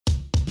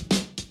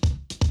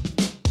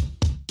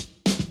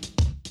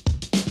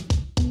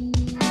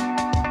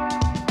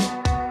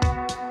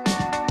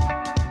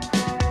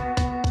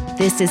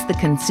This is the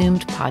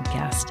Consumed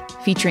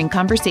Podcast, featuring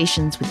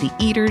conversations with the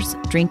eaters,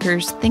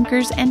 drinkers,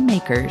 thinkers, and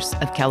makers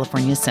of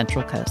California's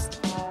Central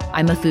Coast.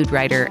 I'm a food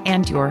writer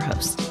and your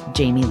host,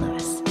 Jamie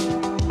Lewis.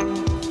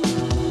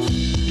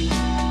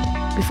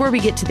 Before we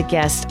get to the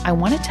guest, I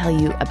want to tell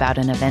you about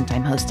an event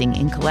I'm hosting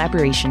in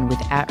collaboration with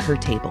At Her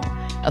Table,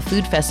 a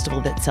food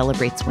festival that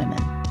celebrates women.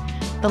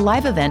 The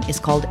live event is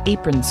called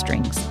Apron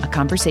Strings, a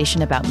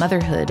conversation about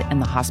motherhood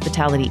and the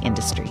hospitality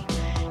industry.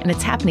 And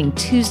it's happening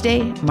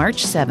Tuesday,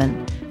 March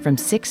 7th from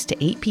 6 to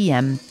 8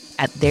 p.m.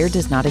 at There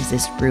Does Not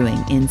Exist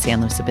Brewing in San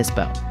Luis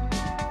Obispo.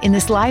 In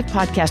this live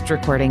podcast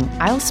recording,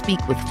 I'll speak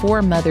with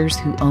four mothers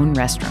who own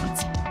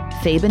restaurants: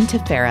 Fabian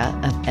Tefera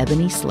of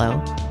Ebony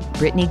Slow,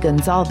 Brittany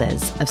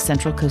Gonzalez of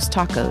Central Coast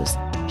Tacos,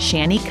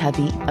 Shani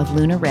Covey of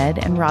Luna Red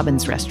and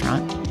Robin's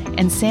Restaurant,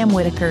 and Sam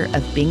Whitaker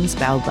of Bing's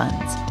Bao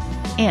Buns.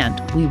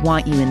 And we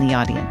want you in the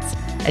audience.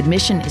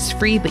 Admission is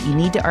free, but you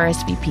need to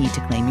RSVP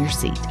to claim your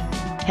seat.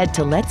 Head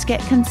to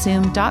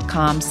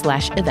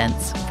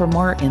letsgetconsumed.com/events for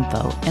more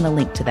info and a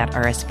link to that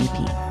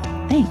RSVP.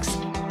 Thanks.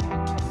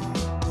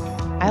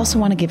 I also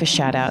want to give a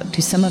shout out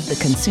to some of the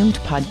Consumed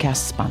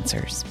podcast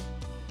sponsors.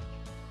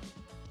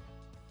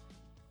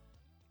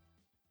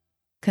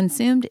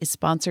 Consumed is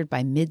sponsored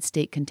by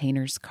Mid-State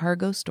Containers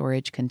cargo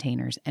storage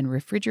containers and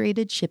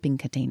refrigerated shipping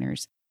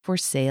containers for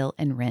sale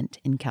and rent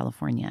in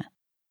California.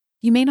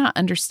 You may not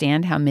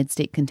understand how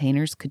Mid-State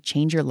Containers could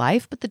change your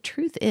life, but the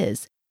truth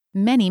is,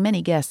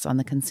 many guests on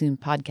the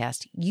Consumed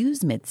podcast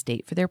use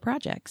Mid-State for their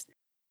projects.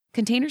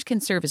 Containers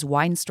can serve as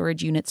wine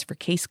storage units for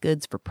case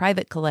goods for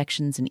private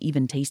collections and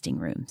even tasting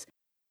rooms.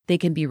 They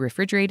can be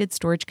refrigerated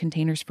storage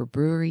containers for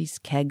breweries,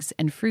 kegs,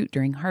 and fruit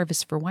during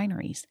harvest for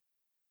wineries.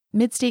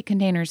 Mid-State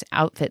Containers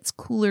outfits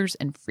coolers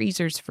and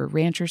freezers for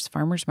ranchers,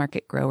 farmers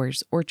market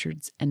growers,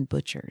 orchards, and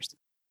butchers.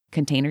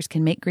 Containers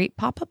can make great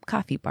pop-up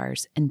coffee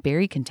bars and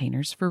berry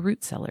containers for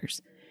root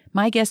cellars.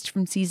 My guest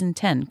from Season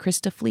 10,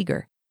 Krista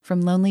Flieger,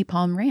 from Lonely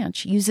Palm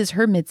Ranch, uses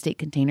her Mid-State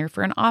container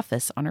for an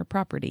office on her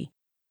property.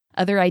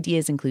 Other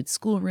ideas include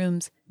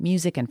schoolrooms,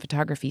 music and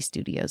photography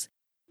studios,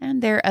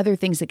 and there are other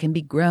things that can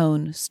be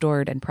grown,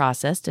 stored, and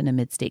processed in a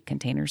Mid-State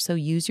container, so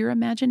use your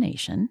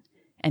imagination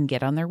and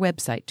get on their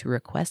website to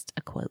request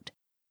a quote,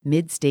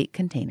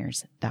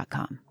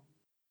 midstatecontainers.com.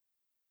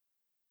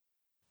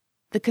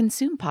 The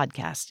Consume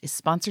podcast is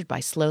sponsored by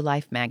Slow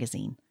Life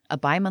Magazine, a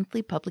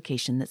bi-monthly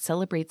publication that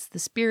celebrates the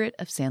spirit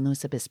of San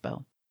Luis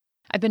Obispo.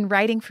 I've been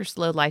writing for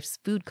Slow Life's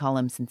food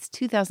column since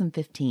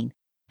 2015,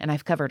 and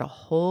I've covered a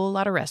whole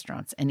lot of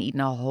restaurants and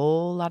eaten a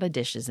whole lot of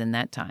dishes in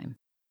that time.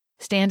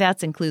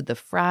 Standouts include the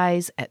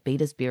fries at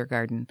Beta's Beer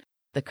Garden,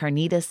 the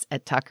carnitas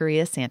at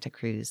Taqueria Santa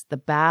Cruz, the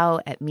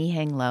bao at Mi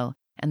Hang Lo,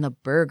 and the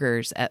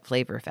burgers at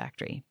Flavor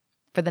Factory.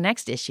 For the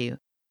next issue,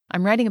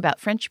 I'm writing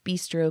about French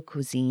bistro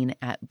cuisine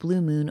at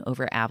Blue Moon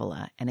over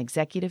Avila and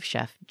executive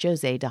chef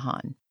José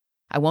Dahan.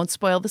 I won't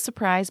spoil the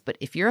surprise, but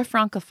if you're a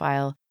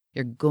Francophile,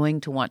 you're going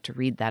to want to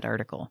read that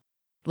article.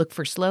 Look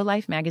for Slow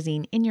Life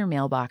Magazine in your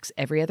mailbox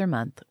every other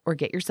month or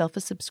get yourself a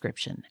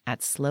subscription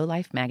at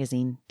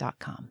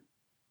slowlifemagazine.com.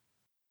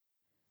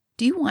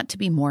 Do you want to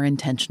be more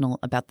intentional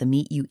about the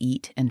meat you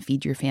eat and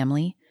feed your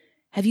family?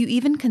 Have you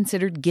even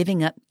considered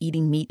giving up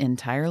eating meat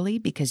entirely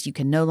because you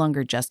can no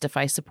longer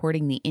justify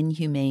supporting the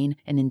inhumane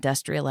and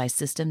industrialized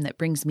system that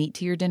brings meat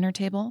to your dinner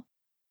table?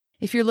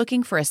 If you're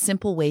looking for a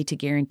simple way to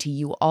guarantee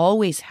you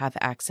always have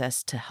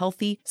access to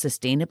healthy,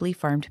 sustainably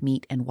farmed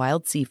meat and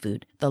wild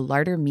seafood, the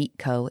Larder Meat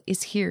Co.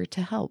 is here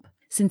to help.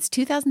 Since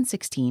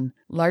 2016,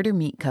 Larder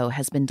Meat Co.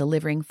 has been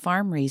delivering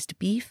farm-raised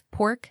beef,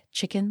 pork,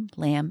 chicken,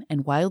 lamb,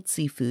 and wild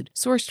seafood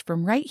sourced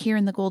from right here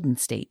in the Golden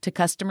State to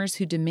customers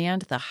who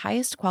demand the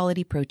highest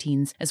quality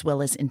proteins as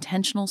well as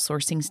intentional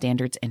sourcing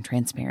standards and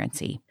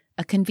transparency.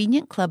 A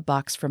convenient club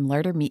box from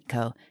Larder Meat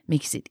Co.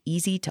 makes it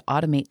easy to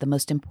automate the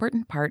most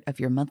important part of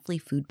your monthly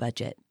food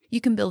budget. You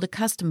can build a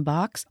custom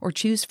box or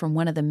choose from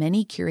one of the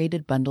many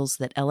curated bundles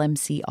that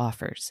LMC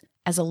offers.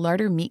 As a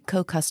Larder Meat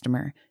Co.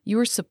 customer, you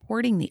are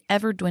supporting the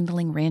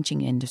ever-dwindling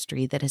ranching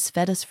industry that has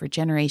fed us for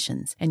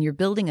generations, and you're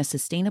building a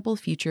sustainable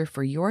future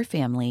for your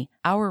family,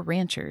 our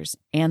ranchers,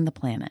 and the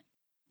planet.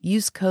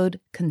 Use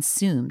code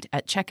CONSUMED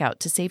at checkout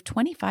to save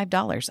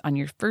 $25 on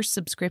your first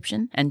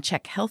subscription and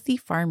check healthy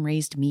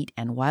farm-raised meat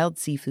and wild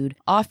seafood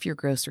off your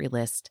grocery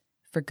list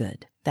for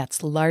good.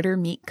 That's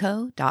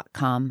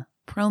lardermeatco.com,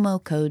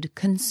 promo code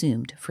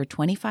CONSUMED for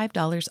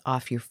 $25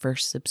 off your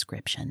first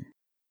subscription.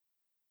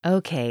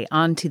 Okay,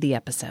 on to the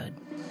episode.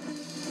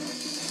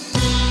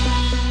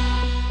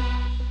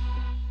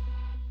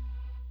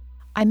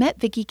 I met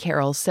Vicki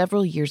Carroll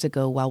several years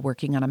ago while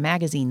working on a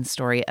magazine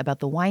story about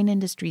the wine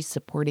industry's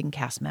supporting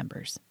cast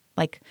members.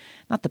 Like,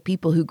 not the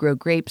people who grow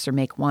grapes or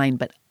make wine,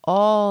 but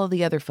all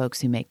the other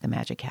folks who make the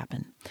magic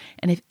happen.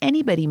 And if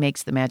anybody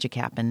makes the magic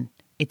happen,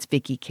 it's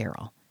Vicki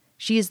Carroll.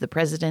 She is the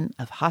president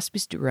of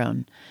Hospice du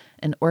Rhône,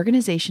 an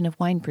organization of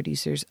wine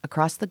producers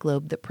across the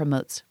globe that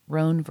promotes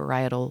Rhône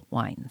varietal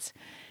wines.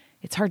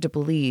 It's hard to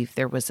believe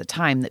there was a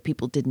time that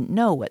people didn't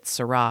know what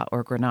Syrah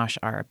or Grenache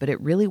are, but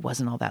it really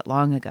wasn't all that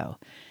long ago.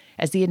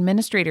 As the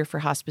administrator for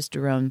Hospice du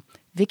Rhône,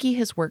 Vicki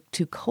has worked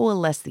to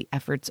coalesce the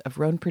efforts of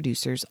Rhone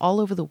producers all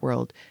over the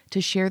world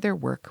to share their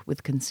work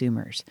with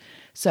consumers.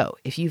 So,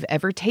 if you've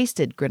ever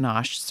tasted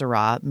Grenache,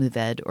 Syrah,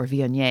 Mourvedre, or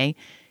Viognier,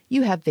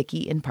 you have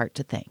Vicki in part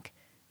to thank.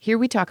 Here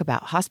we talk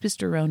about Hospice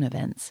du Rhône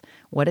events,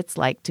 what it's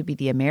like to be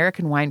the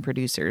American wine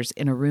producers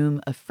in a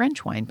room of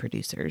French wine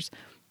producers,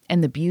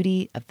 and the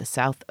beauty of the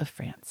south of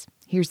France.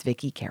 Here's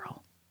Vicki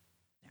Carroll.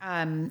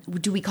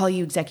 Do we call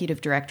you executive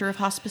director of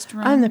Hospice du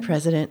Rhône? I'm the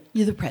president.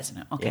 You're the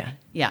president. Okay.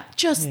 Yeah.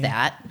 Just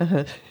Yeah.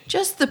 that.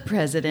 Just the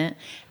president.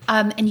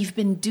 And you've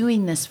been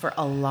doing this for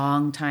a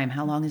long time.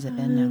 How long has it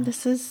been now?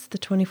 This is the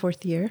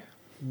 24th year.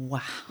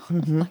 Wow.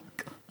 Mm-hmm. Oh my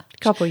God.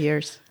 Couple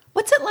years.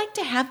 What's it like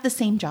to have the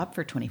same job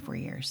for 24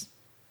 years?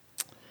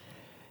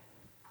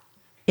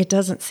 It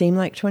doesn't seem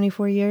like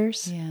 24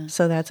 years. Yeah.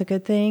 So that's a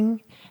good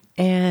thing.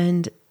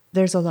 And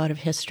there's a lot of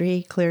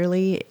history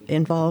clearly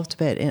involved,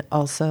 but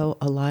also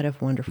a lot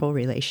of wonderful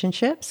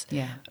relationships.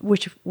 Yeah.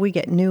 Which we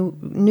get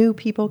new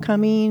people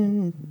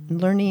coming,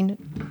 learning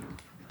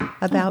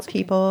about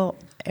people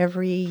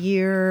every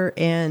year,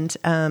 and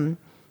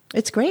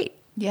it's great.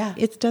 Yeah.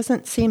 It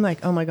doesn't seem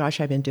like, oh my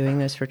gosh, I've been doing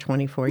this for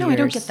 24 years. No, I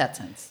don't get that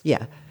sense.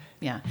 Yeah.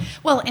 Yeah.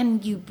 Well,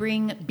 and you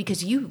bring,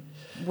 because you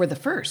were the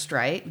first,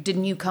 right?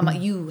 Didn't you come,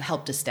 you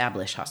helped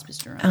establish Hospice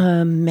du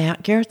Rhône.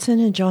 Matt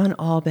Gerritsen and John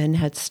Albin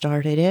had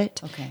started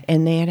it. Okay.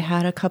 And they had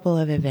had a couple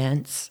of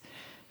events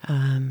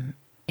and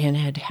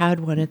had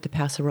one at the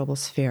Paso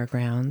Robles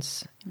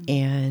Fairgrounds.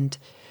 And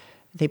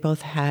they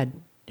both had,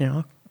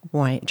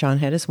 wine. John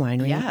had his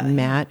winery. Yeah.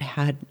 Matt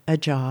had a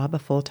job, a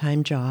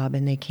full-time job.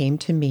 And they came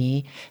to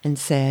me and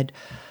said,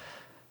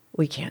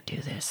 we can't do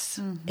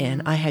this.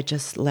 And I had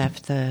just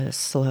left the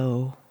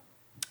Slow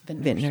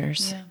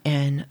Vintners. Yeah.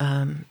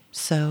 And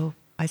so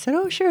I said,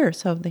 oh, sure.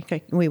 So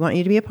we want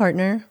you to be a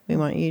partner. We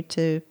want you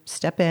to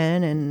step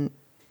in and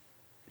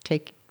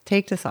take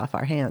this off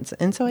our hands.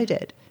 And so I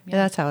did. Yeah. And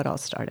that's how it all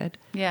started.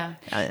 Yeah.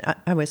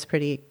 I was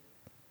pretty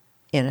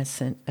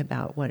innocent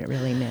about what it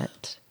really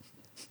meant.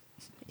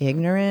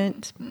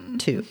 Ignorant,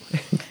 too.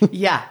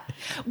 Yeah.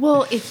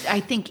 Well, I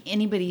think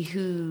anybody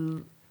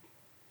who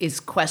is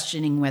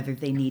questioning whether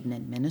they need an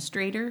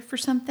administrator for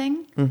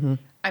something,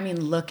 I mean,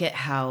 look at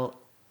how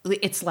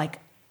it's like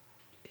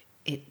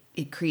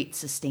it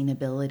creates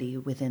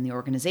sustainability within the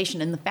organization.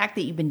 And the fact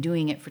that you've been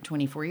doing it for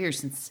 24 years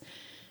since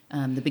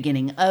the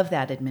beginning of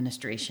that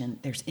administration,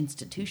 there's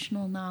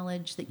institutional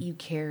knowledge that you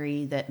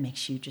carry that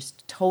makes you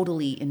just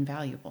totally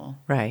invaluable.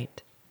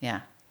 Right.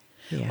 Yeah.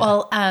 Yeah.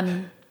 Well,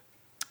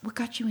 what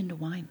got you into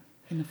wine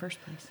in the first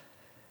place?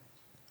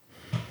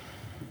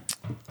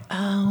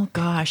 Oh,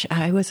 gosh.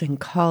 I was in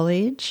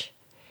college,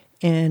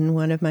 and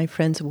one of my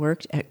friends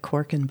worked at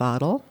Cork and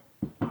Bottle.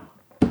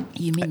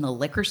 You mean the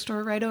liquor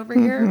store right over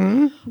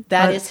here?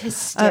 That is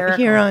hysterical. Up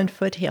here on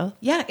Foothill.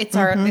 Yeah, it's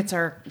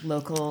our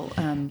local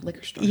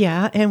liquor store.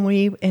 Yeah, and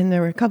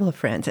there were a couple of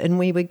friends, and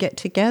we would get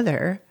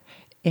together,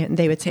 and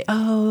they would say,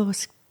 "Oh,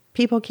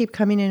 people keep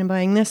coming in and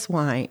buying this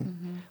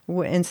wine,"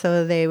 and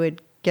so they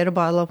would get a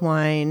bottle of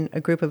wine.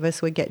 A group of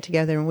us would get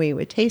together, and we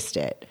would taste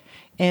it.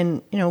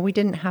 And we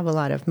didn't have a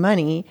lot of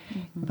money,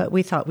 but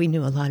we thought we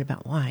knew a lot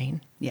about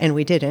wine, and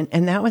we didn't.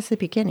 And that was the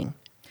beginning.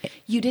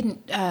 You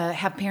didn't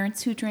have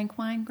parents who drank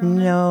wine growing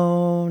up?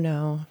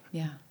 No.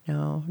 Yeah.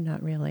 No,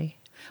 not really.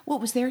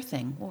 What was their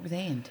thing? What were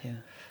they into?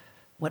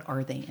 What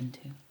are they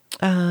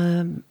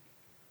into?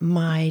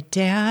 My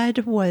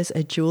dad was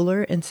a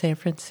jeweler in San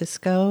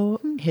Francisco.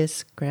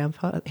 His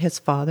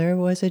father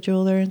was a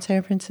jeweler in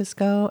San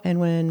Francisco. And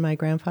when my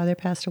grandfather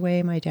passed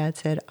away, my dad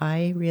said,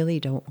 I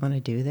really don't want to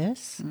do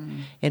this.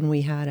 And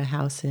we had a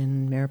house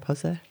in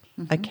Mariposa,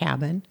 a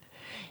cabin.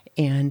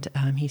 And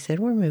he said,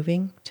 we're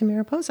moving to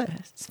Mariposa.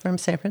 It's from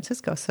San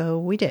Francisco. So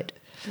we did.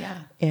 Yeah.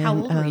 And, how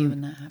old were you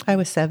when that happened? I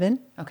was 7.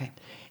 Okay.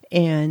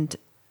 And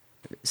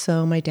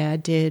so my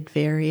dad did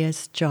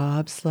various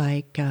jobs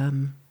like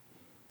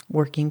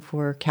working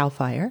for CAL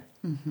FIRE,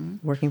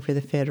 working for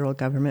the federal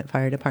government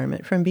fire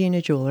department, from being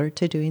a jeweler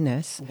to doing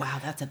this. Wow,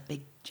 that's a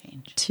big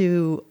change.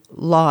 To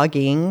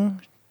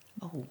logging.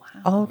 Oh,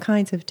 wow. All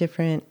kinds of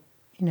different,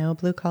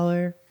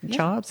 blue-collar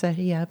jobs that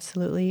he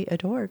absolutely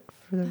adored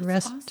for the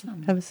rest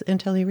of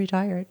until he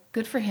retired.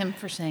 Good for him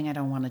for saying, I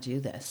don't want to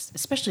do this,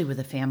 especially with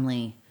a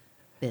family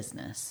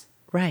business.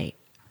 Right.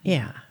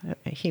 Yeah.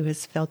 He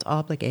felt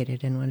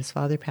obligated, and when his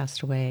father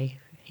passed away,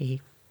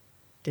 he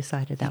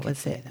decided that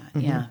was it.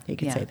 Yeah. He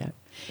could say that.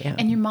 Yeah.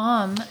 And your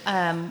mom,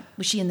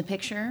 was she in the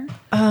picture?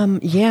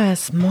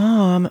 Yes,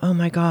 Mom. Oh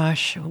my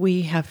gosh.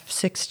 We have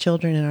 6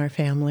 children in our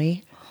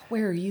family.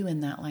 Where are you in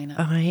that lineup?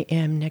 I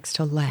am next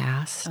to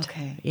last.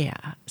 Okay. Yeah.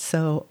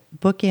 So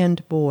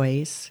bookend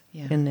boys,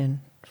 Yeah. and then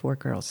 4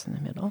 girls in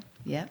the middle.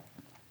 Yep.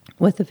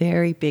 With a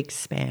very big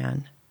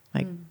span.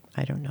 Like,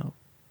 I don't know,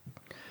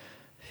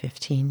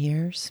 15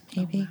 years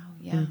maybe. Oh, wow.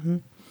 Yeah.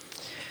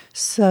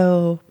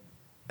 So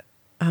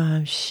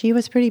she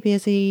was pretty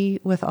busy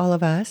with all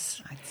of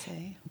us, I'd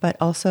say. but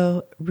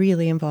also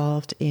really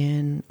involved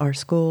in our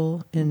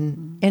school.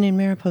 And in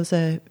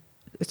Mariposa,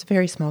 it's a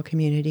very small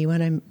community.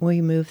 When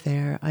we moved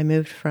there, I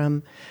moved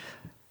from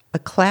a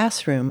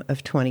classroom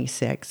of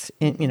 26,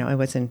 I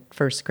was in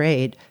first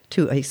grade,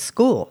 to a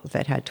school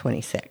that had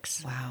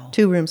 26. Wow.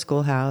 2-room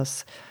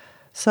schoolhouse.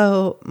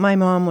 So my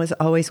mom was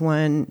always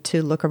one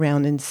to look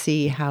around and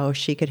see how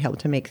she could help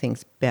to make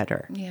things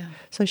better. Yeah.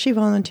 So she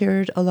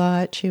volunteered a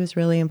lot. She was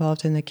really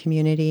involved in the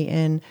community.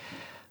 And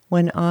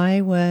when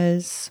I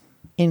was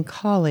in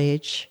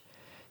college,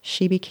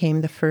 she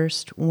became the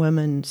first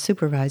woman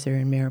supervisor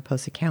in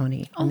Mariposa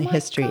County in the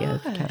history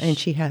of county. And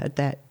she had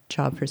that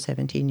job for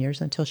 17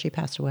 years until she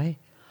passed away.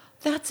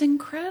 That's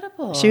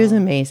incredible. She was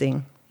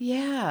amazing.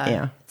 Yeah.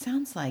 Yeah. It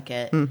sounds like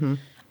it.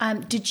 Mm-hmm.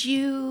 Did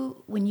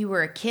you, when you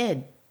were a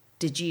kid,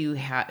 did you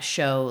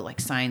show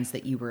like signs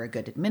that you were a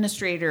good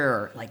administrator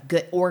or like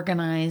good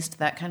organized,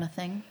 that kind of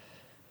thing?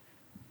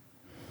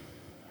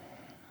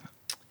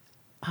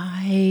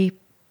 I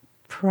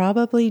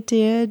probably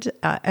did.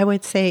 I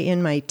would say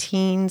in my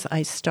teens,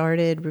 I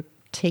started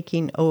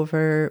taking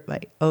over,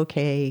 like,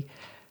 okay,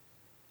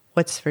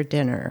 what's for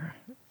dinner?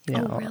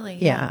 Oh, really?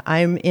 Yeah,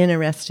 I'm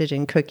interested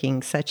in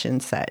cooking such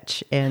and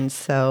such. And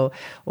so,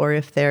 or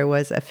if there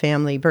was a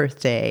family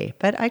birthday.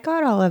 But I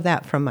got all of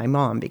that from my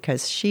mom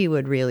because she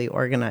would really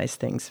organize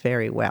things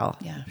very well.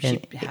 Yeah,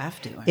 she'd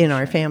have to. In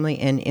our family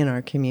and in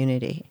our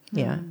community.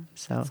 Yeah,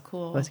 so that's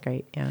cool. It was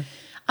great, yeah.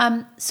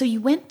 So you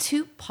went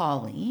to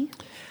Poly.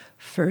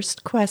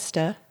 First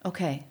Cuesta.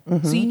 Okay.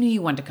 Mm-hmm. So you knew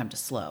you wanted to come to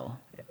SLO.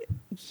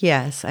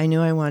 Yes, I knew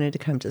I wanted to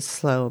come to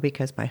SLO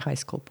because my high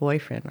school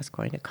boyfriend was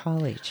going to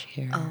college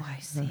here. Oh, I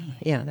see.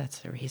 Yeah, that's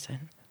the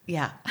reason.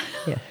 Yeah.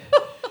 Yeah.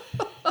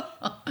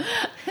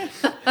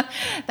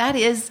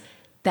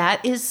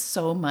 That is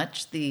so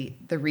much the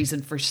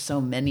reason for so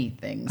many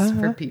things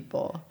for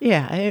people.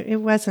 Yeah,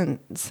 it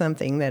wasn't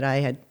something that I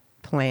had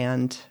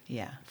planned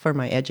for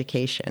my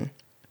education.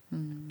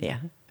 Yeah.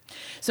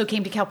 So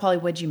came to Cal Poly,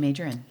 what did you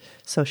major in?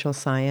 Social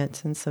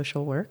science and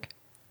social work.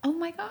 Oh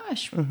my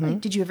gosh. Mm-hmm.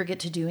 Did you ever get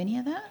to do any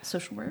of that,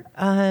 social work?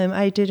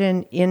 I did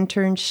an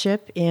internship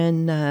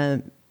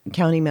in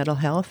county mental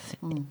health.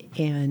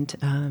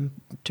 And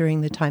during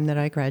the time that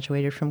I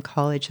graduated from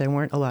college, there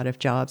weren't a lot of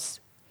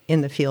jobs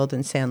in the field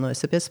in San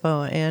Luis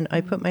Obispo. And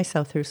I put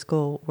myself through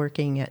school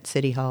working at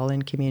City Hall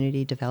in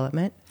community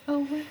development. Oh,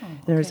 wow.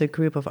 There was a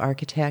group of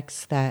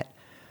architects that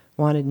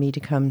wanted me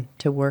to come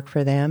to work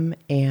for them.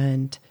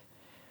 And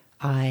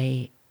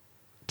I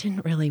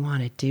didn't really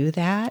want to do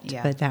that,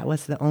 but that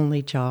was the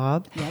only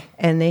job. Yep.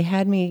 And they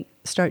had me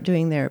start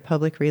doing their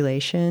public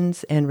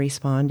relations and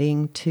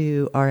responding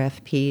to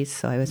RFPs.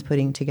 So I was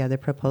putting together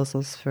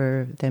proposals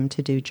for them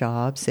to do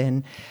jobs.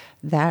 And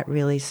that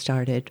really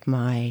started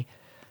my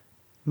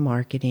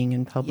marketing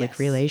and public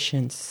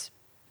relations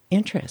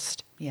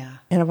interest. Yeah.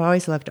 And I've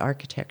always loved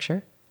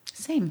architecture.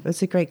 Same. It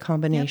was a great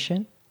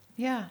combination.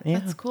 Yep. Yeah,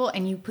 that's cool.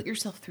 And you put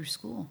yourself through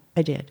school.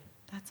 I did.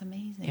 That's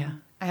amazing. Yeah.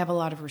 I have a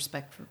lot of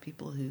respect for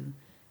people who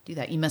do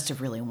that. You must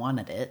have really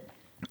wanted it.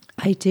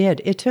 I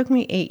did. It took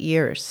me 8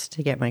 years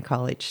to get my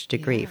college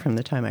degree from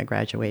the time I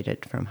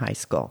graduated from high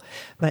school.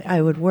 But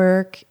I would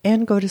work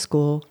and go to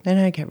school. Then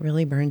I'd get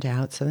really burned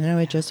out. So then I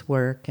would just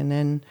work and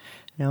then,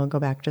 go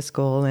back to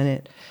school. And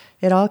it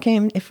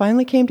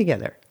finally came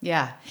together.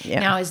 Yeah.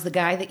 Now, is the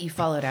guy that you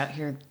followed out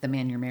here the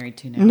man you're married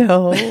to now?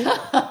 No.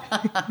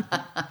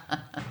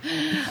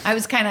 I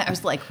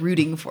was like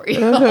rooting for you.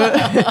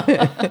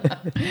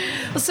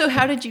 So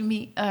how did you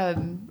meet?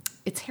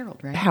 It's Harold,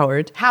 right?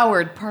 Howard.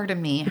 Howard, pardon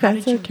me.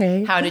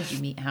 Okay. How did you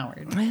meet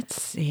Howard?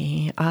 Let's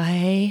see.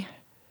 I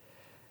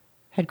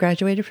had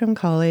graduated from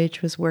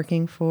college, was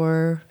working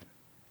for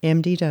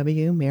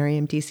MDW,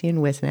 Merriam, DC, and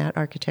Wisnat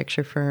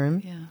architecture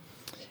firm.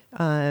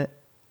 Yeah.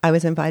 I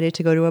was invited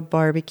to go to a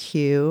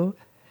barbecue,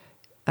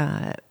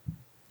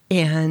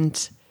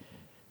 and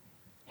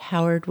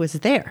Howard was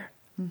there.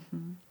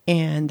 Mm-hmm.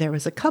 And there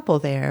was a couple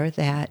there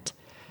that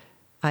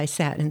I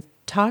sat and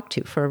talked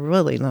to for a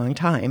really long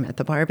time at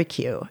the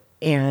barbecue.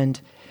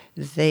 And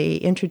they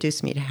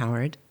introduced me to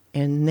Howard.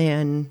 And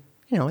then,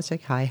 it's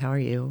like, hi, how are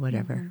you?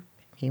 Whatever. Mm-hmm.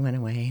 He went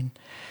away.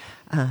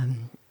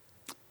 And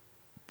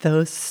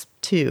those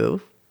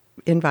two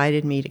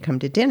invited me to come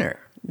to dinner.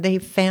 They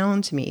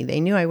found me. They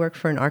knew I worked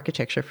for an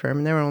architecture firm,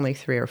 and there were only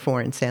 3 or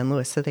 4 in San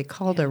Luis. So they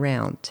called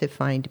around to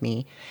find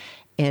me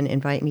and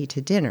invite me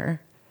to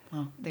dinner.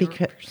 Well,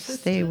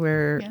 because they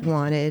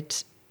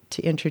wanted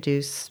to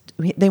introduce,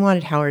 they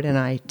wanted Howard and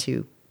I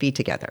to be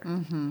together.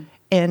 Mm-hmm.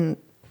 And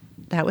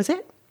that was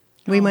it.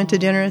 We went to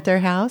dinner at their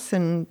house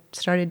and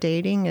started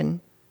dating, and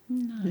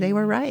they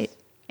were right.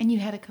 And you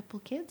had a couple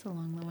kids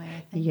along the way,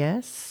 I think.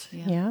 Yes.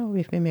 Yeah,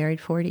 we've been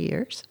married 40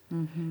 years.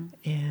 Mm-hmm.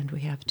 And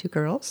we have 2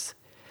 girls.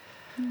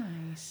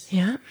 Nice.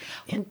 Yeah.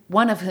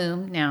 One of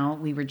whom, now,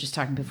 we were just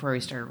talking before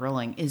we started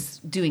rolling, is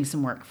doing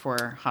some work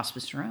for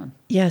Hospice Jerome.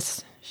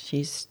 Yes.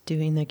 She's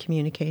doing the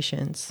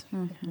communications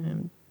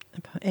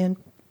and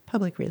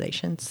public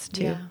relations,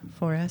 too,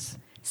 for us.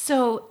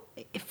 So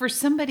for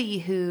somebody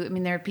who,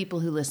 there are people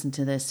who listen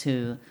to this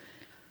who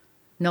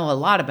know a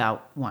lot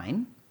about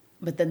wine,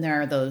 but then there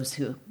are those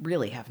who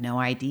really have no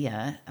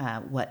idea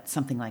what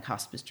something like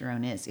Hospice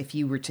Jerome is. If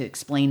you were to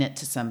explain it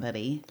to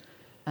somebody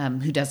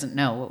who doesn't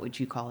know, what would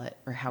you call it,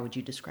 or how would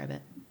you describe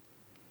it?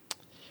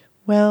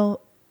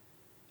 Well,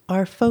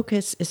 our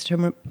focus is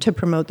to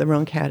promote the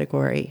Rhone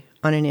category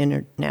on an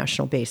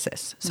international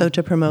basis. So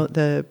to promote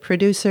the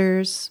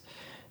producers,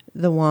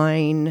 the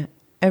wine,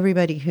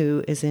 everybody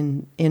who is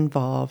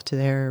involved.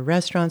 There are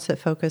restaurants that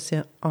focus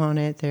on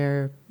it. There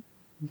are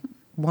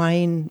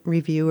wine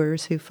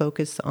reviewers who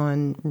focus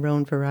on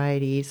Rhone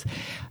varieties.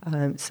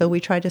 So we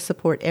try to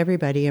support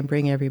everybody and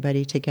bring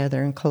everybody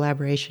together, and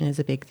collaboration is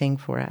a big thing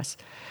for us.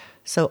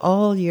 So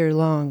all year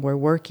long, we're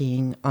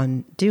working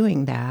on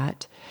doing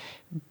that,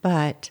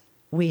 but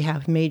we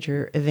have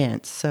major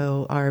events.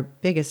 So our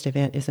biggest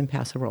event is in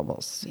Paso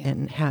Robles,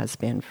 and has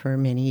been for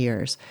many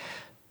years.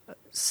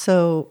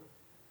 So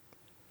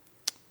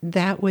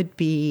that would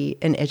be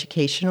an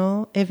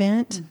educational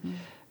event,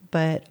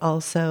 but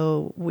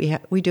also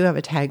we do have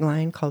a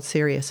tagline called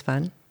Serious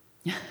Fun.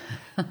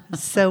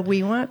 So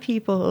we want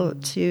people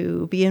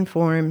to be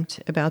informed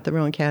about the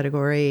Rhone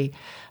category,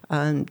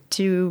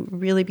 to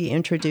really be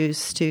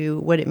introduced to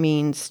what it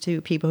means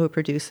to people who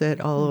produce it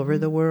all over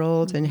the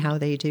world and how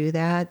they do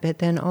that, but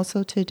then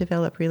also to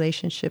develop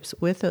relationships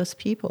with those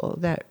people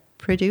that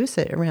produce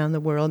it around the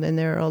world. And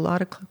there are a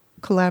lot of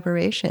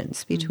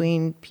collaborations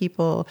between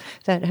people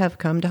that have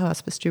come to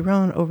Hospice du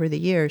Rhone over the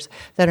years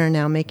that are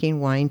now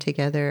making wine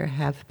together,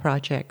 have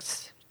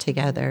projects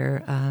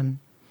together,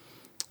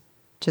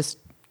 just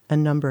a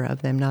number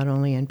of them, not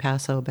only in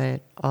Paso,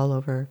 but all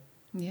over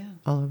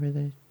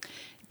the...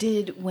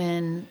 Did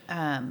when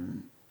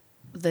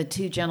the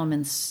two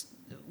gentlemen,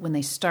 when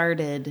they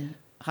started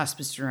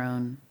Hospice du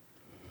Rhone,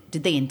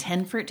 did they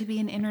intend for it to be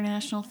an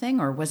international thing,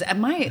 or was it,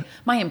 my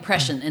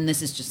impression, and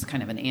this is just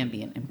kind of an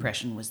ambient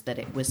impression, was that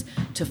it was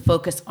to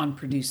focus on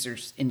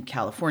producers in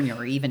California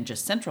or even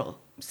just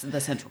the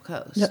Central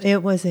Coast? No,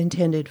 it was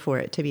intended for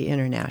it to be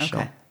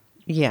international. Okay.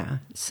 Yeah.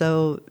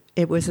 So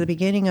it was the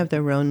beginning of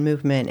the Rhone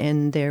movement,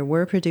 and there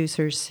were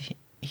producers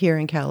here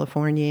in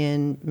California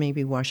and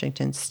maybe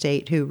Washington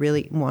State who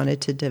really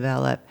wanted to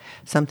develop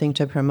something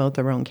to promote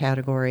the Rhone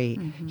category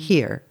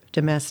here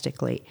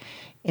domestically.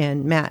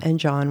 And Matt and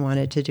John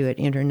wanted to do it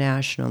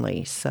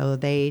internationally, so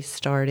they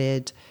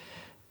started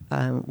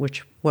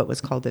what was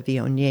called the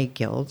Viognier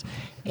Guild,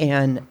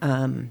 and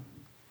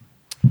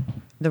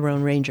the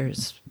Rhone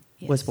Rangers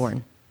was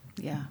born.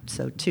 Yeah.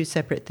 So two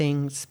separate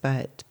things,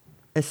 but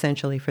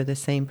essentially for the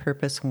same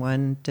purpose,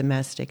 one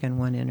domestic and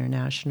one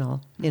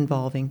international,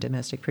 involving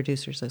domestic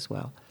producers as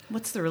well.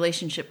 What's the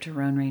relationship to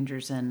Rhone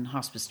Rangers and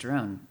Hospice du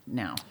Rhone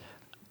now?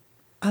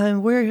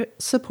 We're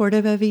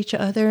supportive of each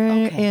other,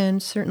 Okay.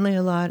 and certainly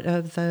a lot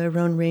of the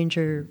Rhone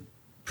Ranger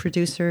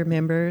producer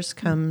members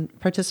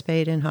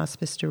participate in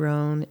Hospice du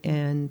Rhone,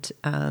 and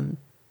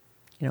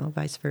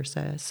vice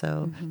versa.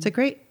 So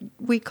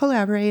we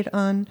collaborate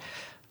on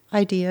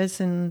ideas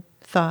and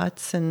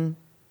thoughts and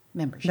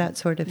Membership. that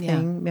sort of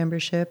thing,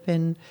 membership,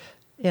 and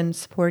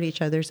support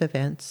each other's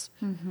events.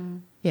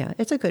 Yeah,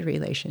 it's a good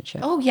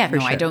relationship. Oh, yeah, no,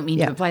 sure. I don't mean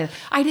to imply that.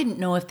 I didn't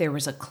know if there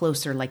was a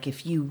closer, like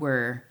if you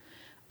were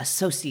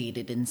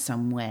associated in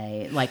some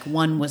way, like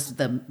one was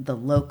the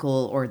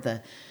local or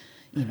the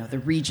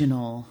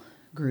regional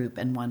group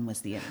and one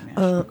was the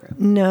international group.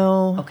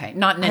 No. Okay,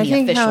 not in I any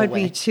think official that would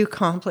way. be too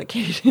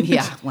complicated.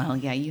 Yeah, well,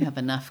 yeah, you have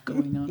enough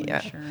going on,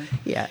 I'm sure.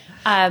 Yeah.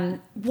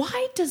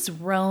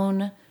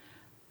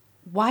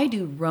 Why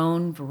do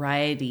Rhone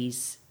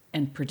varieties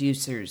and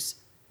producers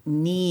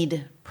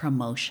need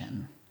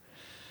promotion?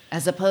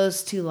 As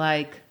opposed to,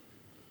 like,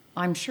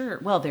 I'm sure,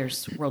 well,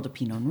 there's World of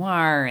Pinot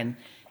Noir, and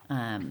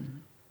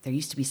there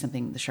used to be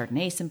something, the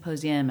Chardonnay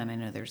Symposium, and I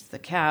know there's the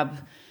Cab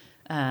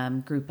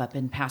group up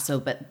in Paso,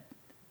 but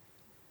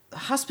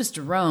Hospice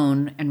du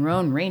Rhone and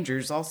Rhone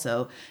Rangers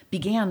also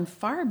began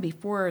far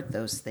before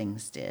those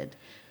things did.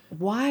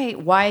 Why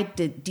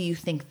do you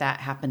think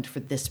that happened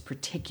for this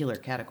particular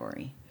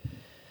category?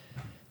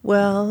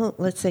 Well,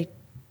 let's say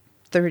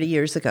 30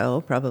 years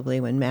ago, probably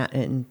when Matt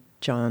and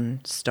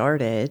John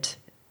started,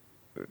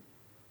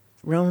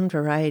 Rhone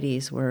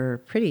varieties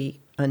were pretty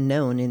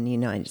unknown in the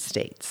United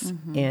States,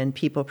 and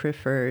people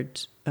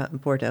preferred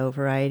Bordeaux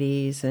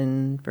varieties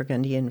and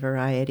Burgundian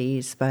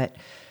varieties, but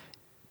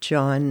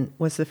John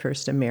was the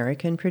first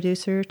American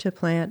producer to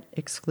plant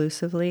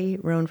exclusively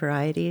Rhone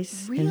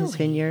varieties in his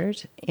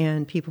vineyard,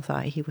 and people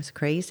thought he was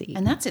crazy.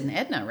 And that's in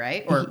Edna,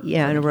 right?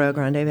 In Arroyo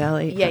Grande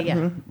Valley.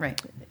 Yeah,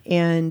 right.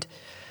 And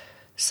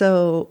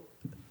so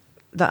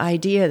the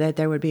idea that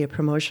there would be a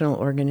promotional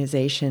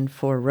organization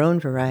for Rhone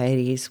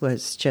varieties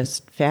was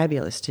just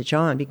fabulous to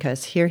John,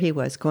 because here he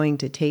was going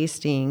to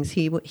tastings.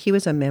 He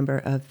was a member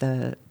of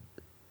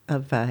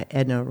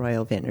Edna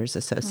Royal Vintners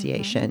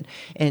Association,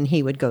 and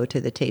he would go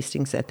to the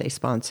tastings that they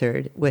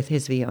sponsored with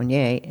his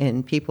Viognier,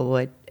 and people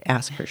would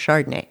ask for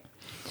Chardonnay.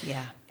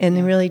 Yeah. And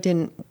they really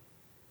didn't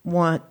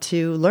want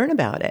to learn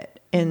about it.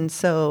 And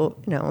so,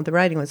 the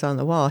writing was on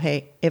the wall.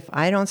 Hey, if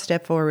I don't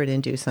step forward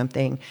and do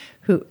something,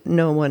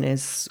 no one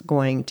is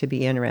going to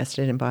be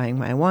interested in buying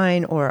my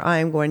wine, or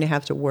I'm going to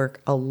have to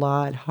work a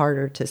lot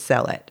harder to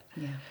sell it.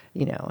 Yeah.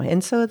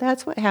 And so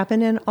that's what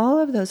happened. And all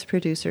of those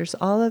producers,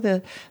 all of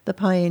the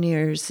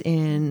pioneers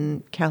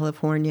in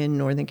California,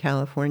 Northern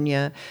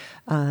California,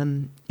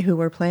 who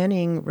were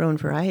planting Rhone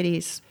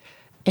varieties,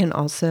 and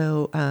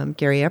also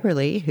Gary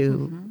Eberly,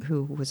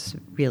 who was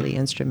really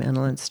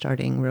instrumental in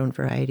starting Rhone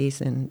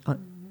varieties in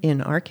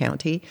our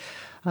county,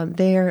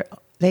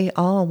 they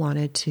all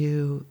wanted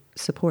to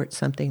support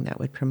something that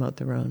would promote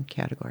the Rhone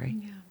category.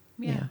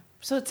 Yeah.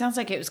 So it sounds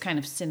like it was kind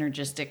of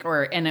synergistic,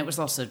 and it was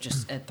also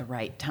just at the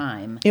right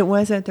time. It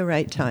was at the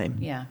right time.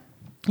 Yeah.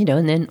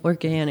 And then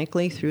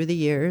organically through the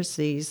years,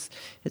 it's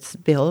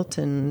built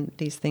and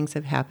these things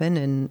have happened,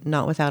 and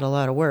not without a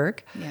lot of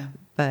work. Yeah.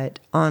 But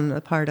on the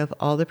part of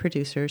all the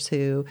producers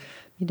who,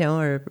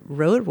 are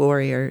road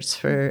warriors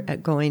for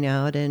going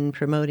out and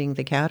promoting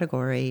the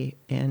category,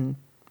 and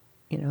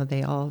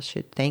they all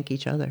should thank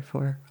each other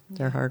for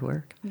their hard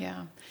work.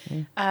 Yeah.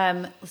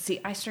 Let's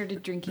see. I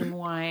started drinking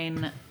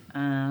wine. It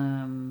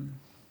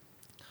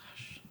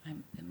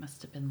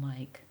must have been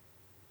like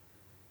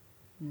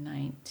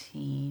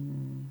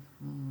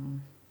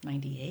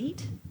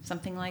 1998,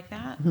 something like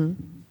that.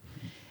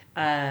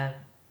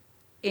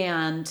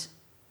 And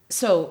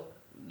so,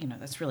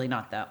 that's really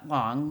not that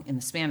long in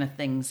the span of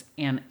things.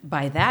 And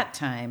by that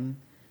time,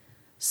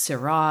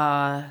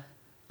 Syrah,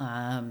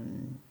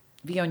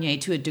 Viognier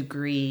to a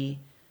degree,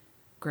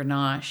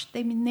 Grenache,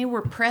 they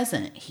were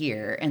present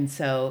here. And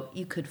so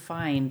you could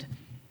find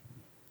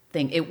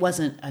it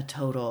wasn't a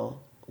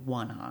total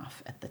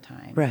one-off at the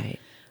time. Right.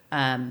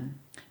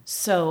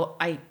 So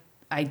I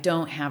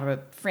don't have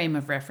a frame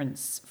of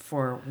reference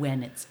for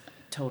when it's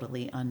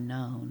totally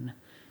unknown.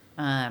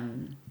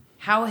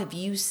 How have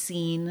you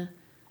seen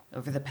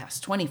over the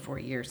past 24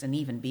 years and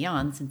even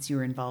beyond, since you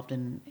were involved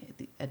in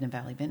the Edna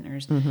Valley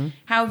Vintners,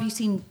 how have you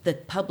seen the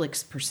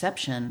public's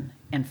perception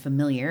and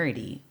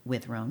familiarity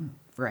with Rhone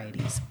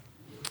varieties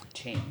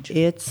change?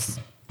 It's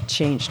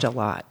changed a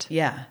lot.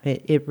 Yeah.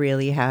 It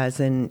really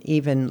has. And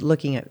even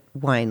looking at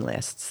wine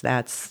lists,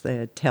 that's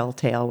the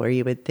telltale where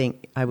you would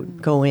think I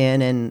would go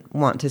in and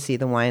want to see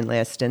the wine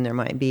list, and there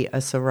might be a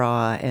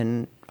Syrah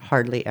and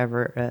hardly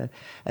ever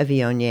a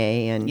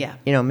Viognier, and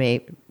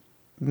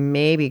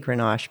maybe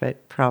Grenache,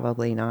 but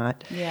probably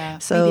not. Yeah,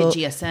 so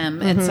maybe a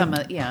GSM and some.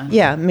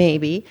 Yeah,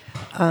 maybe.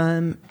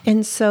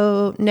 And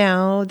so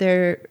now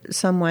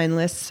some wine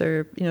lists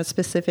are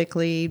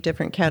specifically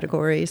different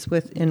categories,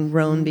 in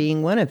Rhone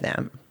being one of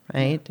them.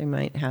 Right, they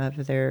might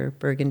have their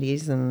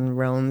Burgundies and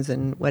Rhones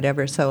and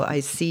whatever. So I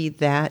see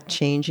that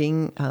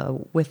changing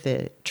with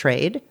the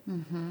trade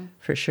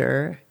for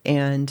sure,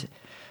 and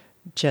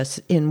just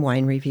in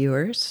wine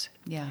reviewers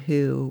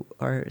who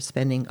are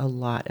spending a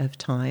lot of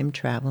time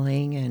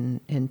traveling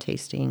and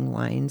tasting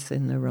wines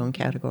in the Rhone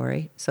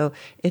category. So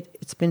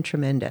it's been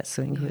tremendous.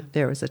 I mean,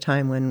 there was a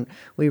time when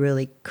we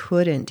really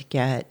couldn't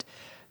get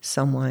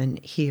someone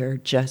here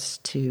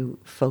just to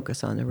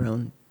focus on the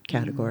Rhone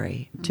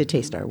category to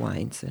taste our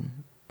wines and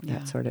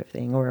that sort of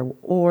thing,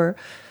 or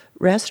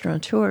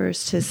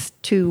restaurateurs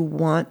to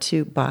want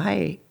to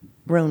buy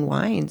Rhone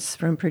wines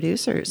from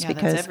producers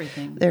because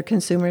their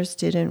consumers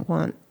didn't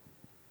want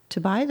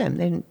to buy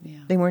them.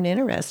 They weren't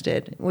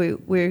interested.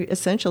 We're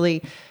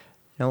essentially,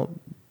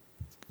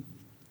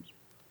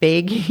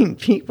 begging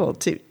people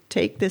to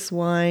take this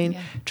wine,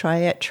 try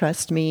it,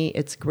 trust me,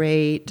 it's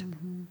great.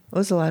 It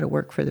was a lot of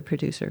work for the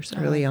producers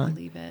early on. I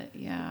believe it,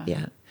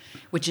 Yeah.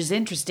 Which is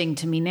interesting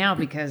to me now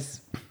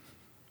because,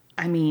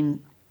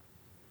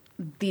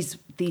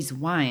 these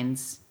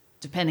wines,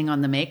 depending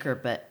on the maker,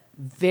 but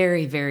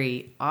very,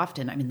 very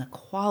often, the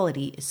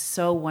quality is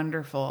so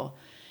wonderful.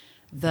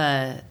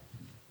 The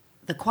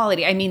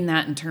quality, I mean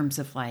that in terms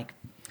of like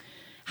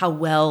how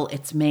well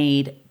it's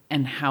made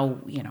and how,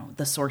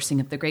 the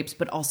sourcing of the grapes,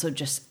 but also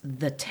just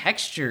the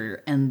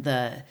texture and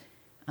the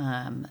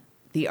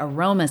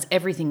aromas,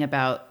 everything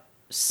about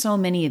so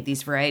many of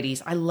these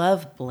varieties. I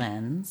love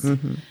blends.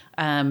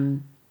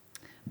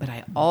 But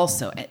I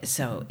also,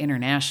 so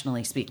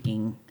internationally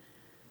speaking,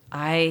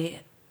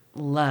 I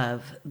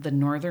love the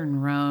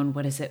Northern Rhone.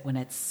 What is it when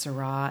it's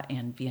Syrah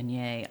and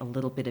Viognier, a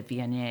little bit of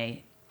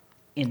Viognier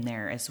in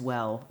there as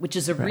well, which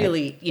is a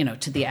really,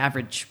 to the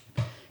average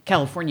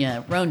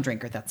California Rhone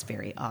drinker, that's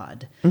very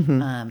odd.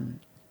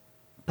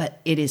 But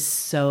it is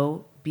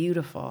so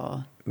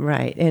beautiful.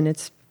 Right. And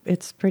it's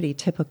pretty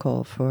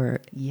typical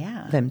for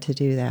them to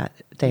do that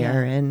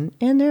there. And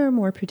there are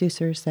more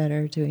producers that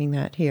are doing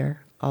that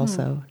here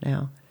also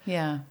now.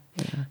 Yeah.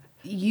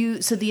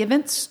 So the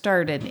event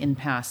started in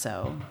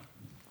Paso.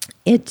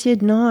 It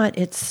did not.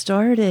 It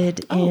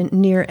started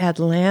near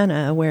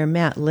Atlanta, where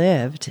Matt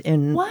lived.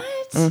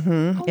 What?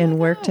 And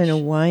worked in a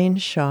wine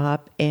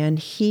shop. And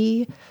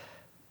he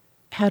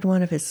had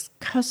one of his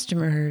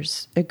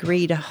customers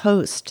agree to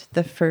host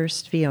the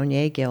first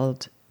Viognier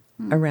Guild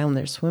around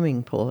their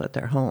swimming pool at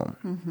their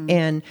home.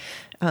 And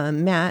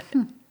Matt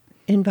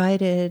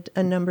invited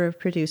a number of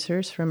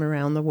producers from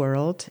around the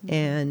world,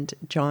 and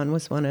John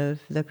was one of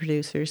the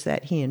producers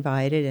that he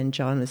invited, and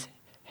John was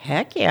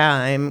heck yeah,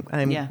 I'm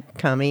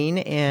coming.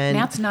 And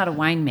Matt's not a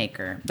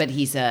winemaker, but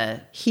he's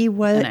an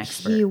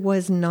expert. He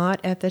was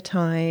not at the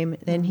time.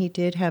 Then he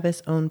did have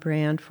his own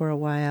brand for a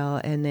while,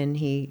 and then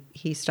he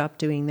stopped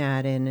doing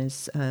that and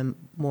is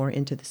more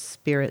into the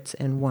spirits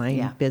and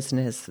wine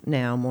business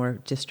now, more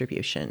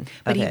distribution.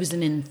 But he was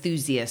an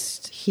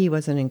enthusiast. He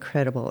was an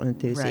incredible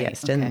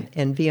enthusiast, Right, okay.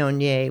 and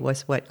Viognier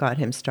was what got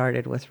him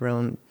started with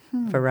Rhone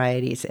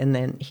varieties, and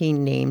then he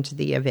named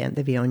the event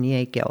the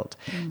Viognier Guild.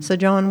 So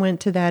John went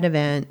to that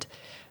event.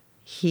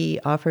 He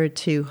offered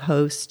to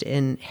host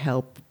and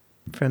help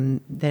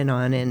from then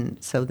on, and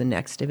so the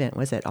next event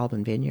was at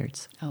Alban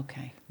Vineyards.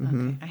 Okay.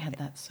 Okay. I had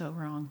that so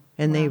wrong.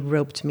 And they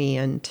roped me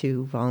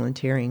into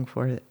volunteering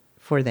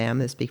for them.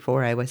 This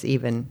before I was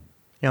even,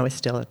 I was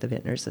still at the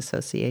Vintners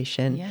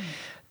Association. Yeah.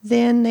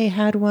 Then they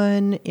had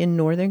one in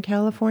Northern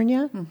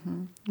California,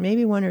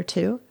 maybe one or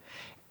two,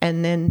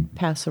 and then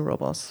Paso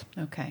Robles.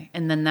 Okay.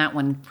 And then that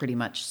one pretty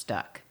much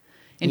stuck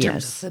in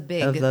terms of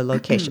the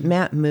location.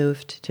 Matt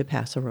moved to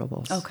Paso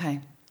Robles. Okay.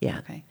 Yeah.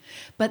 Okay.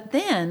 But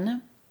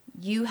then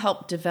you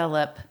helped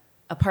develop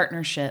a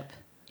partnership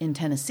in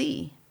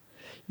Tennessee.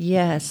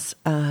 Yes.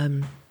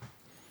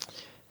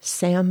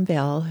 Sam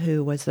Bell,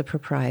 who was the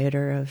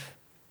proprietor of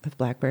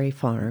Blackberry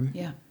Farm,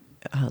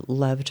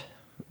 loved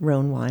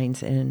Rhone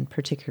wines and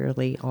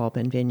particularly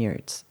Alban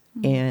Vineyards.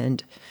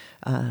 And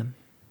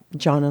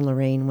John and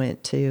Lorraine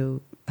went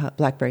to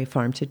Blackberry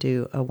Farm to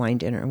do a wine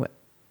dinner.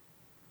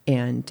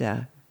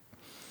 And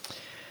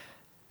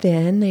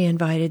then they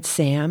invited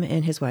Sam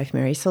and his wife,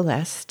 Mary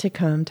Celeste, to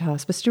come to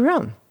Hospice du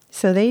Rhone.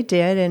 So they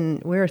did,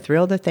 and we were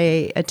thrilled that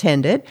they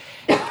attended.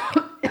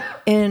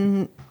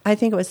 And I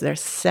think it was their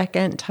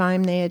second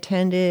time they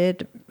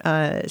attended.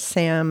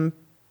 Sam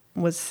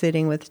was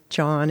sitting with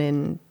John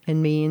and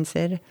me and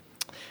said,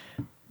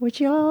 would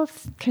you all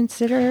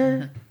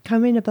consider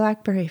coming to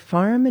Blackberry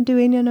Farm and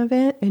doing an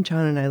event? And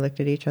John and I looked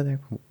at each other,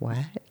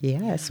 what?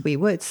 Yes, we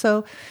would.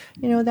 So,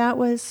 that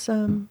was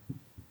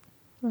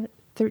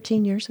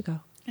 13 years ago.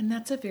 And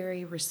that's a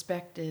very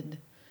respected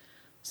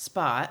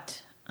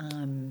spot.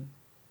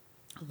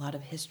 A lot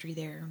of history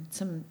there,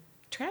 some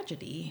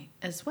tragedy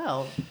as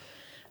well.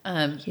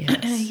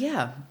 Yes.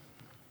 Yeah.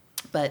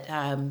 But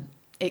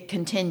it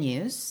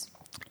continues.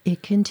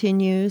 It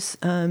continues.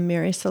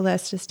 Mary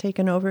Celeste has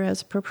taken over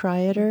as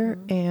proprietor,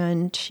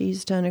 and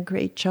she's done a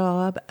great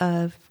job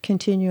of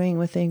continuing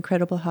with the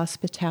incredible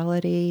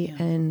hospitality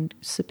and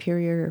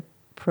superior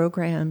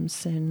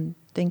programs and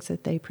things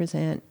that they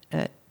present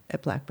at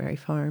Blackberry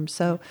Farm.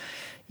 So,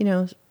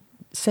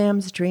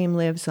 Sam's dream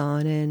lives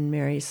on, and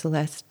Mary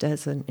Celeste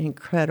does an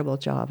incredible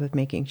job of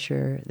making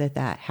sure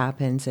that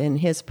happens, and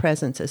his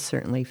presence is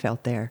certainly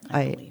felt there.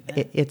 I believe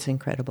it. It's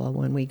incredible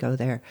when we go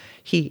there.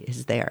 He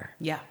is there.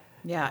 Yeah.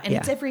 Yeah, and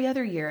it's every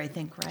other year, I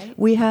think, right?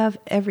 We have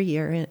every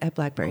year at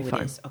Blackberry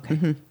Farm. It is?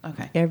 Okay.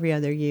 Okay. Every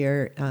other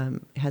year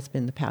has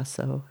been the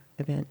Paso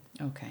event.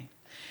 Okay.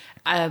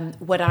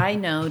 What I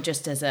know,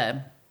 just as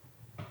a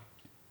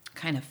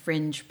kind of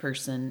fringe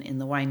person in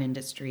the wine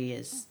industry,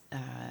 is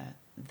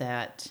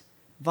that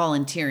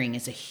volunteering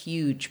is a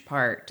huge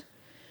part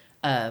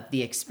of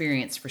the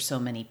experience for so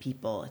many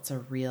people. It's a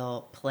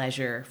real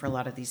pleasure for a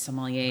lot of these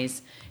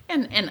sommeliers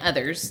and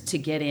others to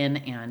get in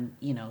and,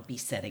 be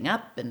setting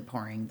up and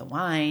pouring the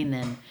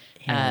wine.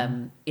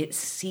 And it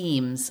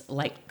seems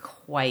like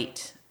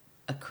quite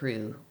a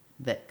crew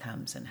that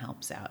comes and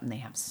helps out, and they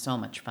have so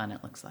much fun,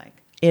 it looks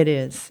like. It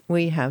is.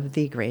 We have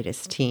the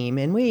greatest team,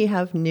 and we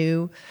have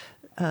new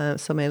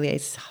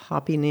sommeliers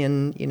hopping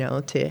in,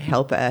 to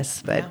help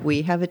us. But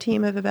we have a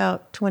team of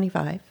about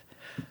 25.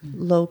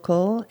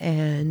 Local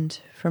and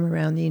from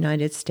around the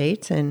United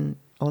States and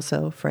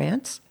also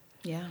France.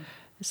 Yeah.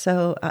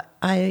 So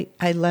I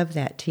love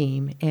that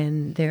team,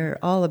 and they're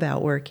all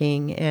about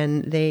working,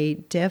 and they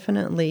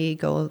definitely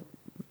go,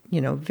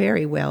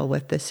 very well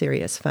with the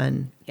serious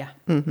fun. Yeah.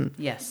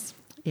 Yes.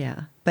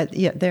 Yeah. But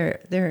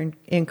they're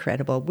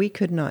incredible. We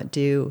could not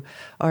do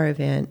our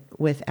event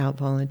without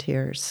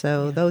volunteers.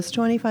 So those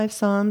 25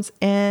 somms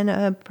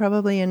and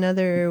probably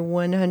another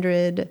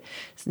 100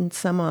 and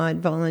some odd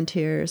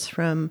volunteers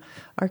from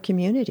our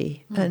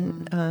community,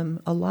 and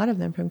a lot of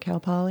them from Cal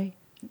Poly.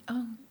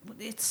 Oh,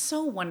 it's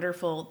so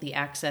wonderful, the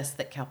access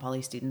that Cal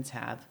Poly students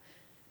have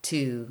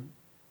to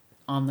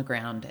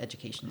on-the-ground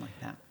education like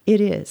that.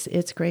 It is.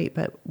 It's great,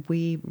 but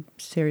we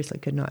seriously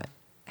could not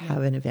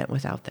have an event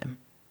without them.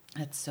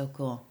 That's so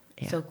cool.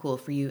 Yeah. So cool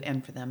for you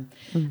and for them.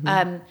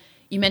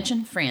 You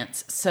mentioned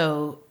France.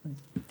 So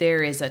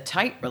there is a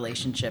tight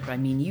relationship. I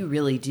mean, you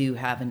really do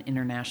have an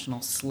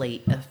international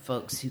slate of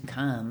folks who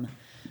come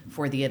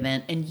for the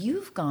event, and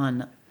you've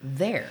gone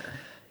there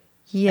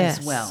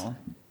as well.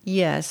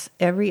 Yes.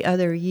 Every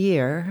other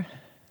year,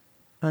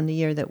 on the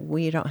year that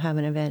we don't have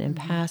an event in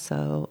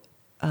Paso,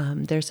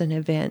 there's an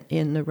event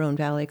in the Rhone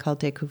Valley called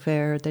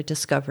Découvert, the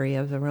discovery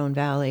of the Rhone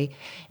Valley,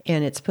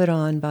 and it's put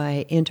on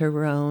by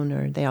Inter-Rhone,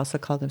 or they also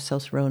call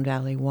themselves Rhone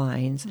Valley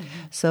Wines.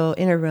 So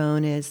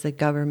Inter-Rhone is the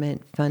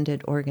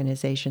government-funded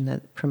organization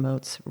that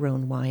promotes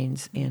Rhone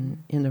wines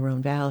in the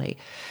Rhone Valley.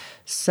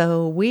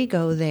 So we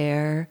go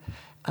there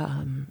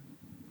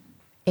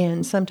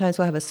And sometimes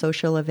we'll have a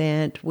social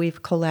event.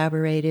 We've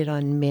collaborated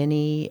on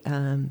many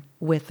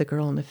with the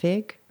Girl in the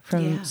Fig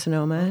from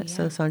Sonoma.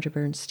 So Sandra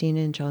Bernstein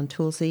and John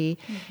Toolsey.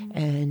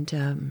 And,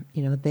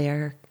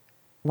 their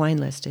wine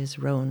list is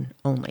Rhone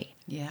only.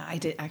 Yeah, I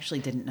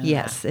didn't know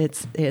yes,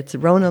 that. it's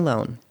Rhone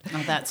alone.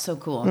 Oh, that's so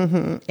cool.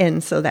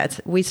 And so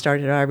we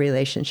started our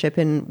relationship,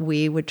 and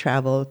we would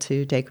travel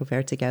to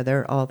Découverte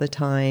together all the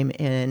time.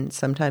 And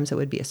sometimes it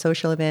would be a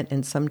social event,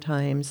 and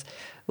sometimes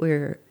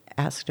we're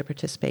asked to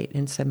participate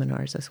in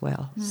seminars as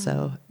well.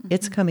 So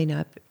it's coming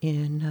up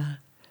in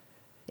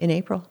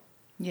April.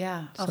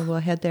 Yeah. So we'll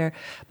head there.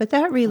 But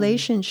that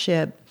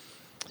relationship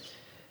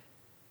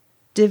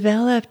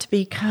developed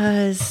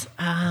because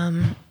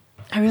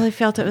I really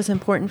felt it was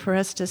important for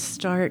us to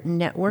start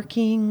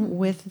networking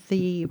with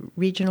the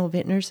regional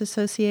vintners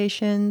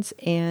associations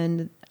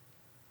and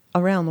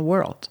around the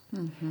world,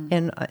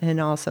 and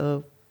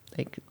also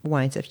like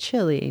wines of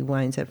Chile,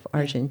 wines of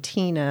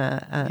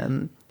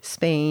Argentina,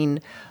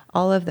 Spain,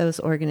 all of those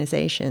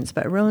organizations.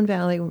 But Rhone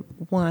Valley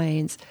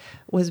Wines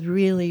was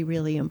really,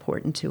 really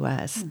important to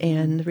us,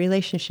 and the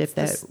relationship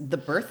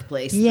the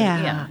birthplace.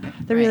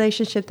 The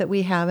relationship that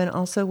we have, and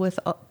also with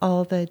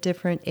all the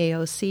different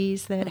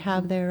AOCs that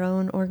have their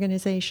own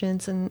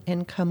organizations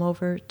and come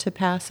over to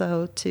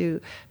Paso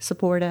to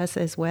support us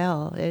as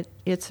well.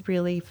 It's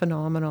really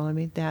phenomenal. I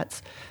mean,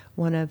 that's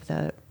one of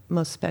the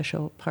most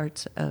special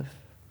parts of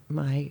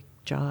my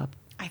job.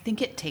 I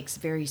think it takes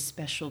very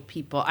special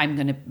people. I'm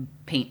going to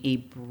paint a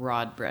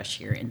broad brush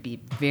here and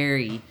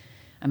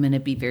I'm going to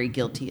be very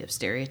guilty of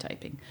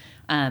stereotyping.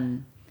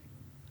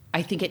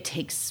 I think it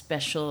takes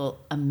special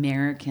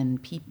American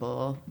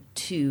people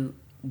to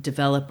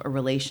develop a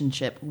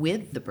relationship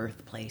with the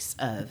birthplace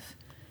of,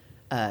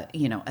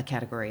 a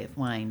category of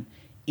wine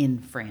in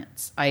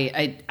France.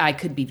 I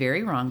could be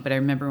very wrong, but I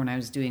remember when I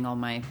was doing all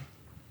my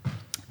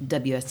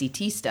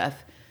WSET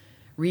stuff,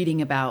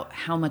 reading about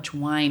how much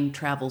wine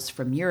travels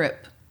from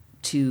Europe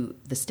to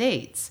the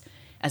States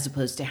as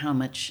opposed to how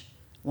much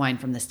wine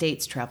from the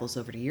States travels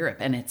over to Europe.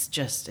 And it's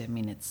just,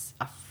 it's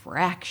a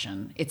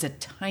fraction. It's a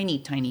tiny,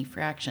 tiny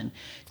fraction.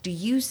 Do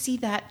you see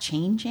that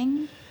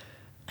changing?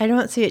 I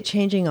don't see it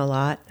changing a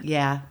lot.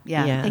 Yeah.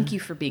 Thank you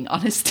for being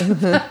honest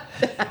about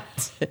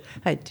that.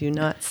 I do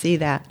not see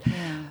that.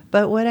 Yeah.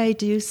 But what I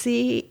do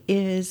see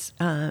is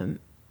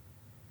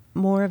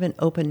more of an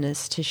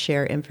openness to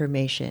share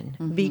information.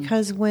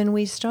 Because when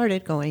we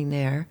started going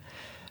there,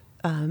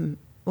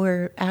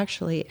 we're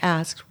actually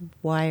asked,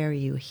 why are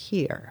you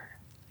here?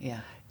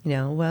 Yeah.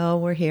 Well,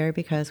 we're here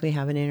because we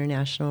have an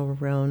international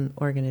Rhone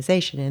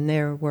organization, and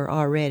there were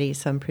already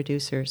some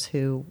producers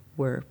who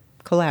were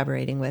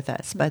collaborating with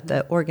us, but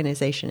the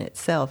organization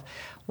itself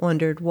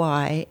wondered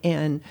why,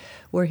 and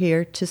we're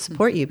here to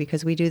support you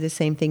because we do the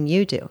same thing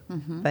you do,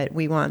 but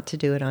we want to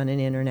do it on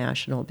an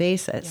international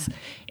basis.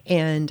 Yeah.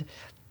 And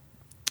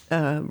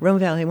Rhone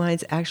Valley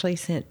Wines actually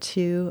sent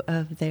 2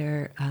 of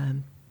their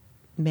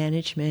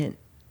management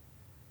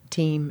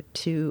team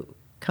to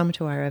come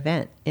to our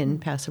event in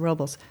Paso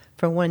Robles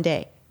for one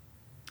day.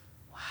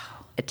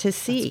 Wow. To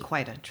see. That's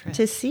quite a trip.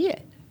 To see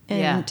it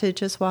and to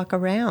just walk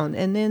around.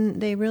 And then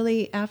they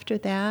really, after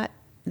that,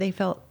 they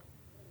felt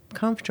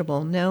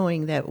comfortable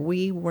knowing that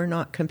we were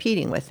not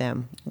competing with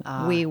them.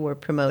 We were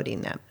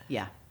promoting them.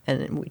 Yeah.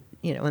 And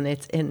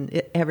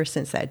ever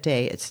since that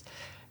day,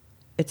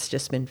 it's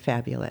just been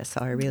fabulous,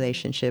 our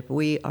relationship.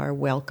 We are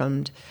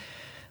welcomed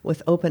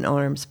with open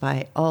arms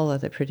by all of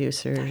the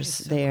producers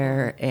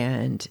there, cool.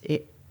 And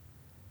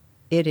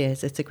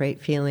it's a great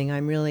feeling.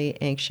 I'm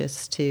really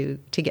anxious to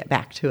get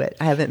back to it.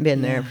 I haven't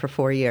been there for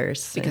 4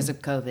 years. Because of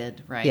COVID,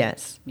 right?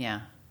 Yes.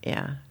 Yeah.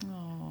 Yeah.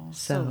 Oh,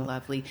 so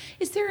lovely.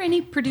 Is there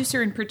any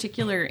producer in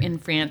particular in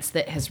France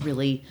that has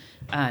really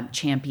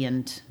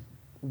championed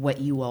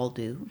what you all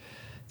do?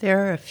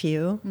 There are a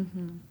few.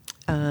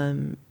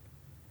 Yves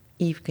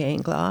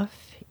Gangloff,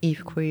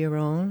 Yves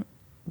Couilleron,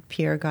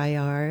 Pierre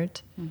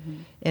Gaillard,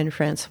 and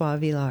Francois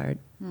Villard.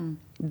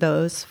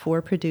 Those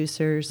 4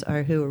 producers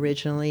are who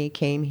originally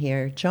came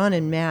here. John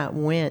and Matt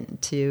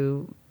went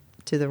to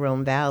the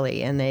Rhone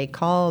Valley, and they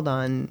called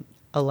on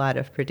a lot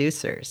of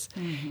producers.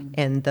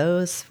 And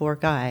those 4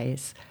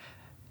 guys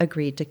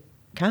agreed to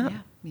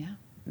come. Yeah.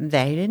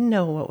 They didn't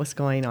know what was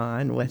going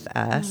on with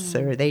us,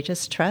 or they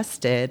just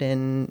trusted,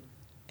 and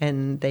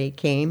they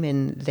came,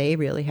 and they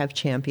really have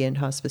championed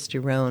Hospice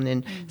du Rhone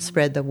and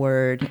spread the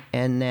word.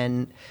 And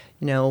then,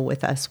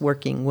 with us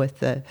working with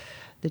the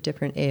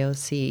different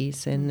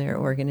AOCs and their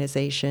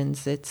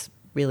organizations, it's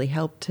really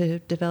helped to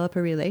develop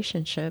a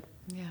relationship.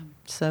 Yeah.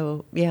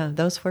 So,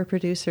 those 4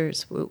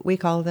 producers, we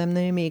call them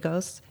the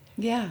amigos.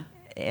 Yeah.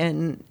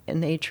 And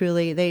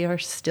they are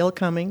still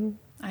coming.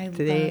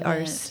 They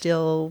are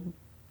still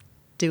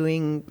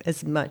doing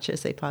as much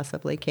as they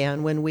possibly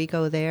can. When we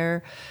go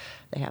there,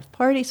 they have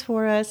parties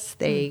for us.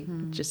 They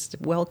just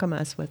welcome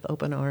us with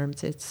open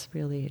arms. It's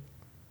really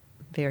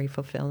very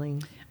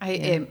fulfilling.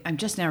 I'm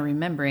just now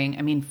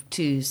remembering,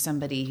 to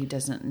somebody who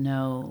doesn't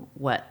know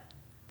what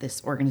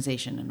this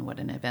organization and what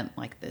an event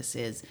like this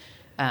is,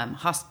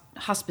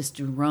 Hospice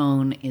du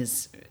Rhône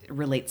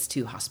relates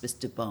to Hospice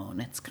de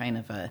Beaune. It's kind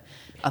of a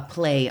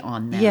play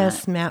on that.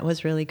 Yes, Matt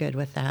was really good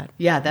with that.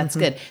 Yeah, that's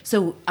good.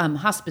 So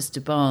Hospice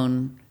de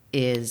Beaune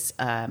is,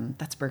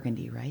 that's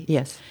Burgundy, right?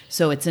 Yes.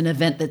 So it's an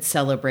event that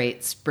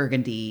celebrates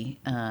Burgundy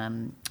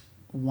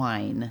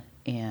wine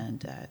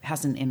and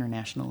has an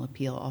international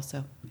appeal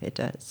also. It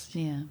does.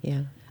 Yeah.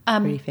 Yeah.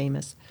 Pretty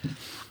famous.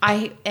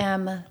 I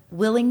am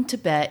willing to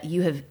bet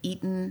you have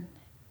eaten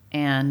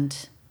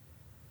and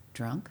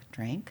drank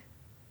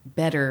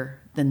better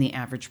than the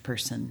average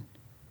person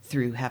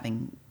through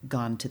having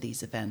gone to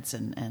these events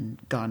and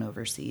gone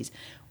overseas.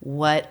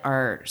 Relate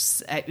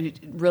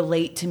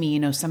to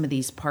me, some of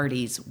these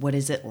parties, what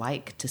is it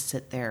like to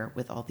sit there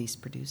with all these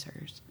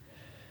producers?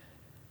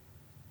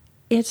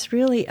 It's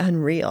really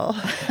unreal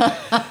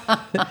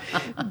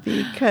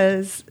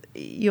because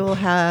you'll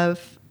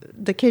have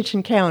the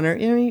kitchen counter.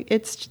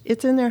 It's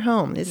in their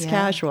home. It's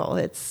casual.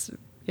 It's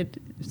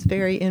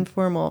very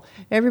informal.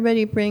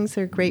 Everybody brings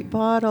their great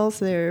bottles,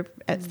 their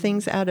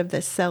things out of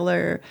the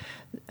cellar.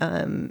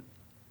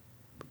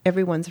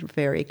 Everyone's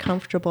very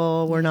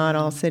comfortable. We're not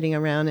all sitting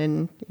around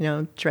in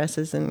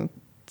dresses and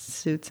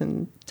suits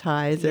and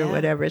ties or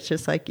whatever. It's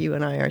just like you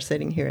and I are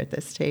sitting here at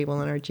this table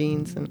in our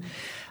jeans and.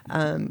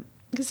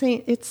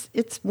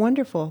 It's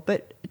wonderful,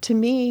 but to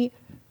me,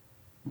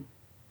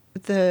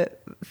 the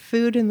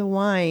food and the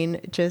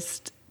wine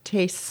just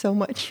tastes so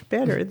much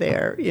better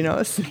there.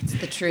 It's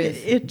the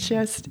truth. It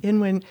just,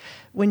 and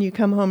when you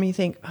come home, you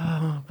think,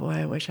 oh boy,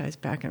 I wish I was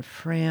back in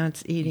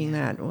France eating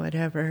that,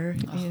 whatever,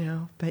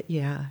 But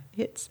yeah,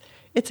 it's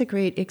a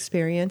great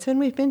experience, and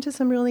we've been to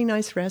some really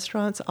nice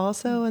restaurants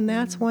also, and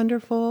that's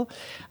wonderful.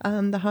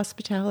 The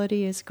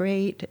hospitality is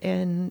great,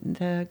 and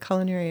the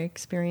culinary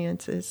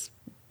experience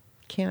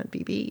can't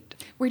be beat.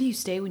 Where do you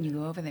stay when you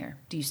go over there?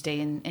 Do you stay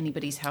in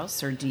anybody's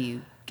house or do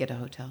you get a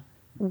hotel?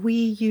 We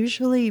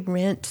usually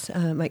rent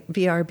like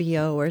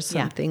VRBO or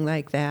something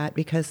like that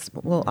because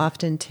we'll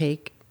often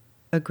take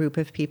a group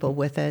of people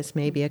with us,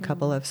 maybe a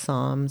couple of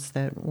Psalms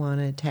that want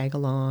to tag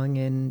along,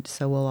 and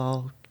so we'll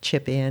all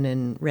chip in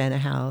and rent a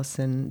house,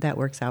 and that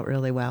works out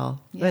really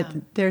well. Yeah.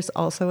 But there's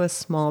also a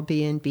small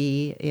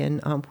B&B in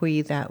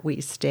Ampuy that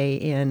we stay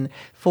in,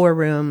 4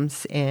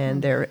 rooms,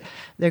 and they're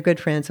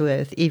good friends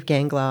with Yves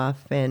Gangloff,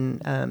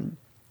 and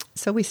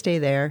so we stay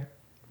there.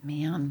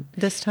 Man.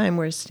 This time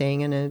we're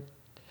staying in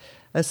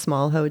a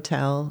small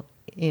hotel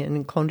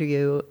in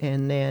Condrieu,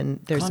 and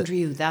then there's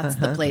Condrieu, that's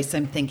the place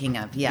I'm thinking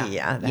of.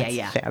 Yeah, that's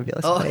a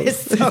fabulous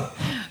place. It's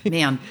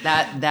man,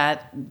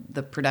 that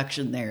the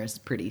production there is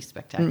pretty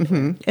spectacular.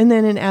 Mm-hmm. And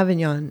then in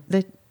Avignon,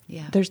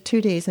 there's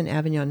 2 days in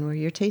Avignon where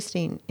you're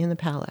tasting in the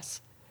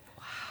palace.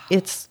 Wow,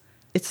 it's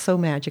so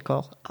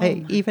magical.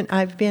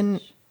 I've been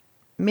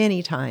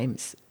many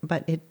times,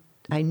 but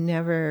I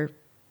never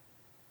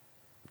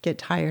get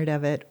tired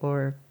of it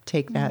or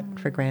take that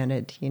for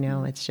granted.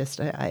 It's just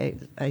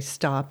I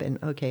stop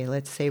and okay,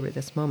 let's savor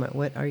this moment.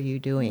 What are you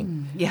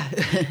doing? Yeah.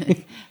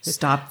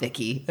 Stop,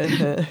 Vicki.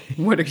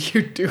 What are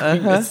you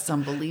doing? This is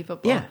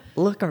unbelievable. Yeah.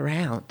 Look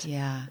around.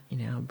 Yeah.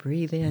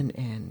 Breathe in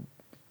and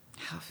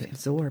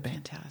absorb it.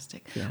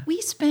 Fantastic. Yeah.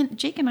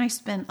 Jake and I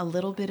spent a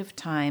little bit of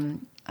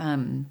time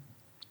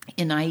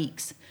in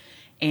Aix,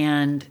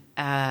 and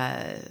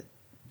the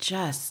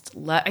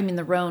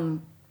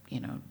Rhone,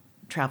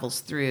 travels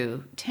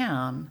through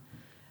town,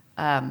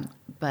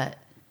 but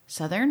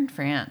southern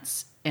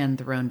France and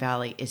the Rhone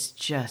Valley is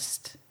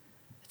just,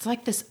 it's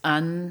like this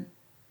not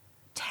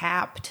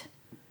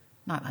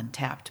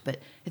untapped, but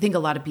I think a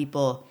lot of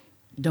people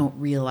don't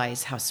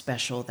realize how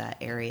special that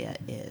area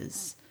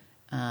is.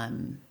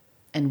 And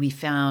we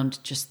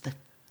found just the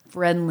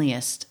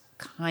friendliest,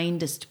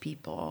 kindest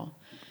people.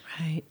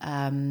 Right.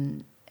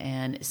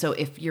 And so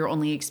if your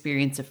only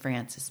experience of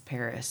France is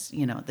Paris,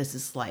 this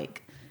is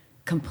like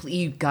complete.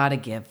 You got to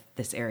give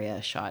this area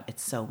a shot.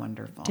 It's so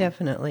wonderful.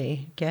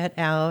 Definitely get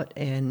out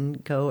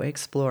and go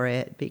explore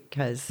it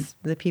because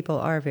the people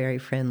are very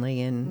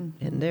friendly and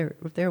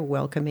they're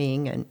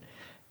welcoming, and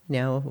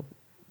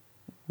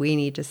we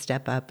need to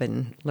step up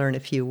and learn a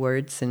few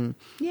words and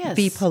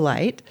be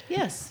polite.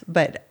 Yes.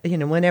 But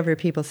whenever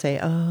people say,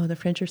 "Oh, the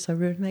French are so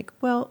rude," I'm like,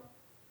 "Well,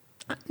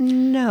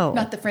 no,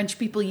 not the French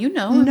people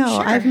No, I'm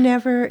sure.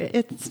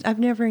 I've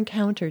never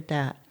encountered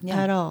that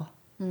at all."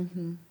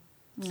 Mm-hmm.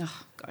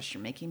 Oh, gosh,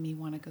 you're making me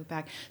want to go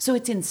back. So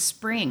it's in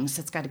spring, so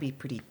it's got to be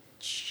pretty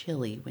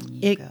chilly when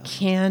you go. It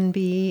can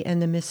be,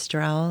 and the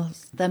Mistral.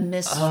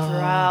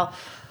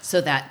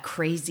 So that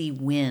crazy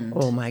wind.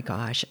 Oh, my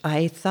gosh.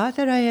 I thought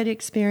that I had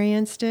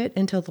experienced it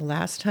until the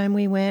last time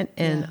we went,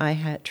 and I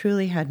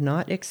had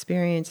not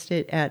experienced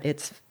it at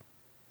its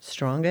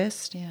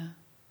strongest. Yeah.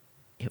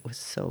 It was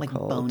so like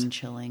cold. Bone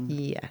chilling.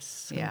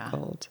 Yes, so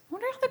cold. I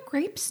wonder how the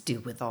grapes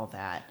do with all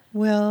that.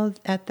 Well,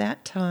 at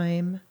that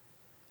time,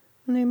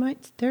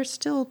 they're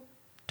still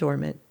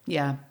dormant.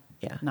 Yeah.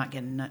 Yeah. Not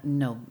getting,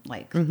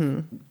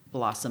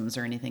 blossoms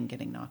or anything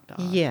getting knocked off.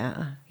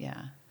 Yeah.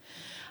 Yeah.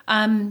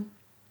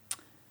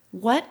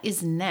 What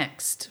is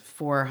next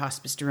for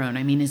Hospice du Rhône?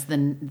 I mean, is the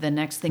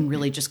next thing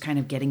really just kind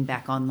of getting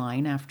back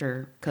online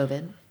after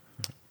COVID?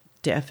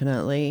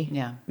 Definitely.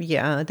 Yeah.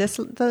 Yeah.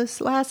 This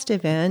last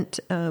event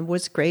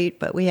was great,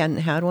 but we hadn't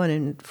had one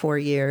in 4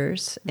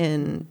 years.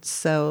 And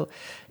so,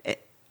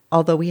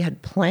 although we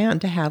had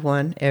planned to have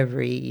one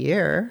every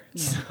year,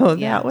 so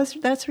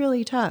that's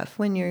really tough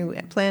when you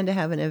plan to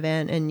have an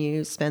event and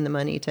you spend the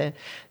money to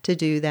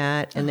do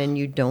that, and then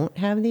you don't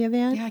have the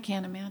event. Yeah, I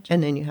can't imagine.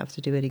 And then you have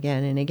to do it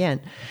again and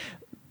again.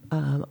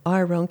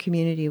 Our Rhone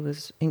community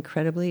was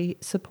incredibly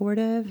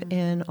supportive,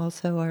 and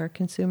also our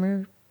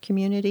consumer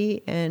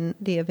community, and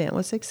the event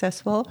was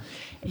successful.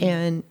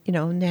 And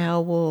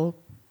now we'll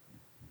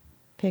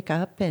pick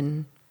up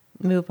and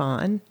move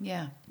on.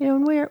 Yeah.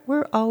 And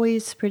we're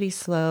always pretty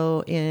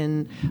slow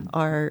in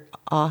our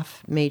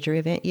off major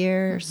event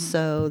year.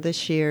 So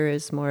this year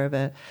is more of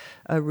a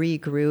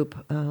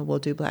regroup. We'll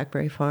do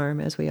Blackberry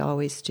Farm as we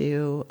always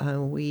do.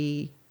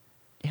 We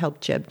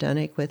help Jeb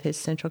Dunnick with his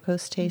Central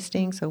Coast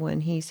tasting. So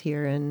when he's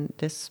here in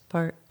this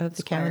part of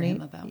the county,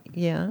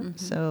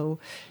 so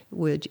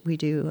we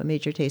do a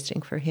major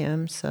tasting for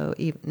him. So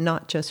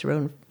not just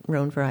Rhone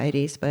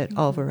varieties, but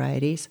all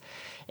varieties,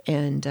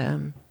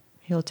 and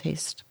he'll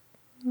taste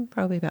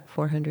probably about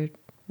 400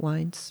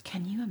 wines.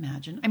 Can you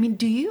imagine? I mean,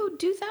 do you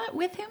do that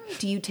with him?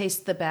 Do you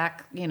taste the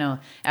back,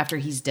 after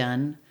he's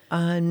done?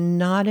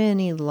 Not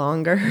any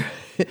longer.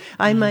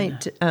 I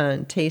might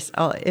taste,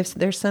 if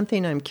there's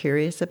something I'm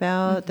curious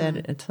about, that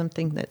it's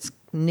something that's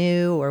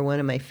new or one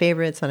of my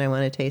favorites and I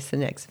want to taste the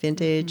next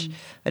vintage,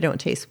 I don't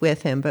taste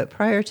with him. But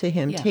prior to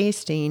him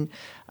tasting,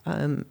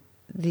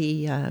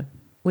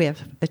 we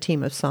have a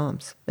team of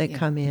somms that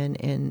come in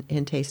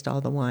and taste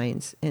all the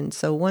wines. And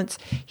so once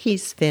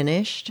he's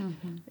finished,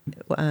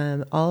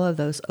 all of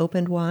those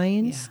opened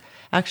wines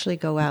actually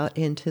go out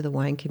into the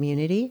wine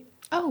community.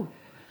 Oh,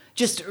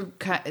 just,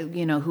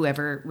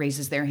 whoever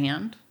raises their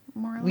hand,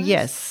 more or less?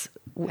 Yes.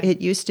 Okay.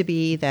 It used to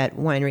be that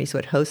wineries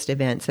would host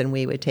events and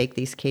we would take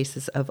these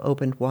cases of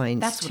opened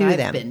wines to them. That's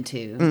what I've been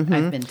to.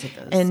 I've been to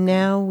those. And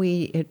now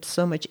it's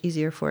so much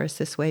easier for us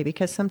this way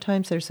because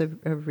sometimes there's a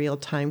real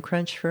time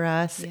crunch for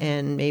us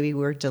and maybe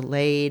we're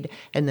delayed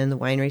and then the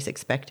winery's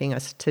expecting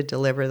us to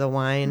deliver the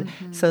wine.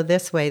 So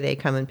this way they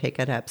come and pick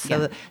it up.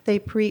 So they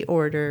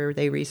pre-order,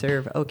 they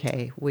reserve,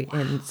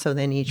 and so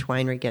then each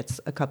winery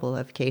gets a couple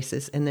of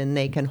cases and then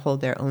they can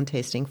hold their own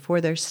tasting for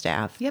their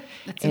staff. Yep,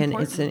 that's and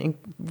important. It's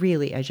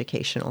really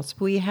educational. So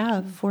we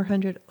have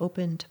 400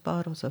 opened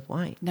bottles of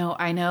wine. No,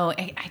 I know.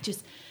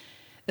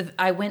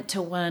 I went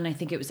to one, I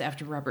think it was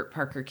after Robert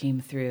Parker came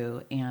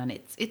through, and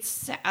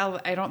it's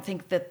I don't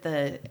think that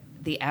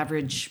the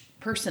average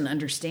person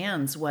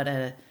understands what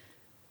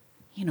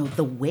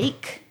the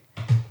wake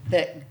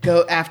that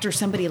go after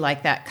somebody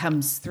like that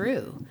comes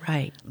through.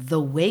 Right. The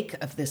wake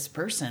of this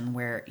person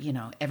where,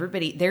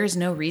 everybody, there is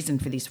no reason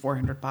for these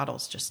 400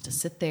 bottles just to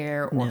sit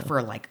there or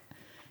for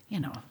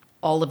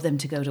all of them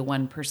to go to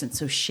one person.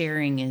 So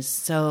sharing is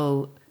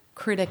so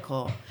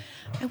critical.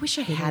 I wish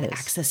I had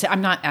access to.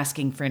 I'm not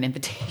asking for an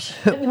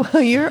invitation.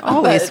 Well, you're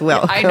always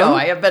welcome. I know.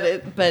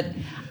 But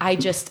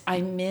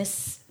I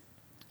miss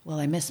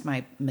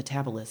my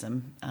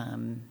metabolism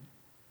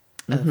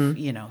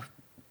of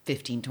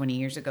 15, 20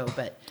 years ago.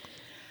 But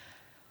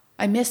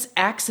I miss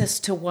access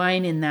to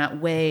wine in that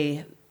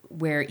way,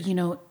 where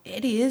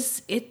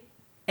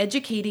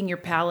educating your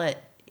palate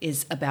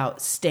is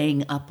about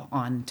staying up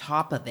on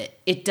top of it.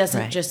 It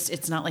doesn't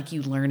it's not like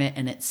you learn it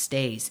and it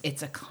stays.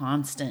 It's a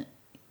constant,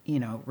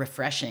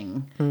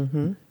 refreshing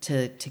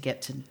to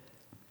get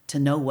to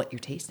know what you're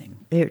tasting.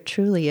 It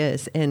truly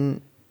is.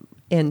 And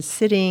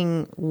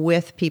sitting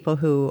with people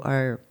who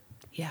are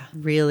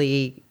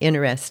really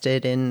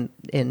interested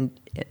in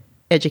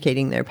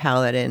educating their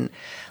palate and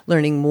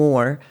learning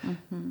more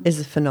is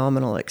a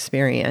phenomenal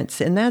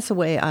experience. And that's the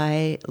way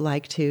I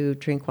like to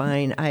drink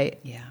wine.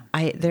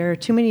 There are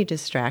too many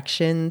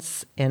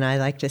distractions, and I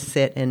like to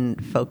sit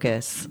and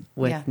focus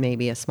with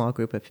maybe a small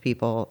group of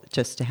people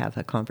just to have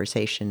a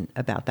conversation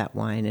about that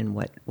wine and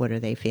what are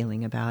they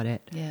feeling about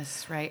it.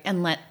 Yes, right.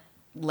 And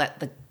let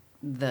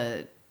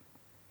the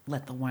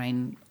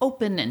wine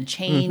open and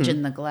change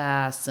in the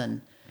glass,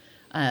 and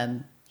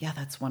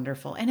that's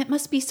wonderful. And it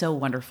must be so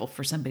wonderful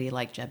for somebody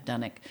like Jeb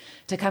Dunnick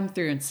to come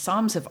through, and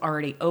somms have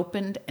already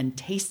opened and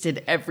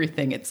tasted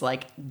everything. It's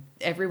like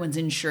everyone's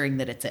ensuring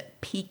that it's at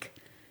peak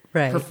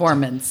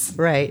performance.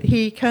 Right.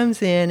 He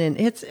comes in and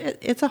it's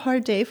a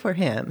hard day for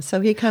him. So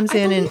he comes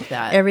in and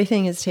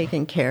everything is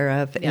taken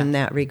care of in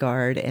that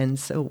regard. And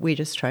so we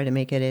just try to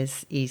make it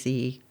as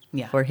easy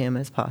for him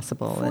as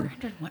possible.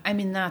 400. I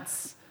mean,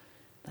 that's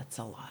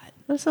a lot.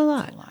 That's a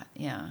lot. That's a lot.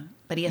 Yeah.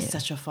 But he has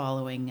such a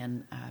following,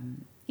 and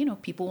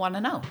people want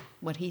to know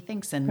what he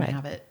thinks and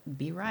have it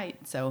be right.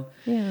 So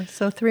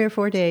so 3 or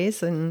 4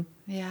 days, and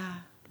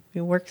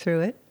we work through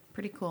it.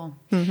 Pretty cool.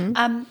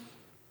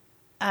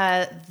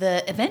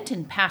 The event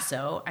in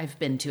Paso I've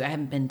been to. I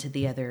haven't been to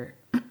the other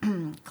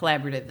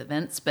collaborative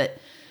events, but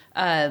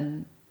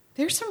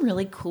there's some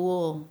really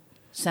cool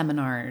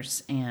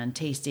seminars and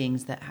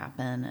tastings that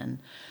happen.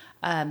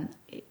 And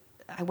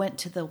I went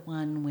to the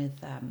one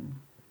with,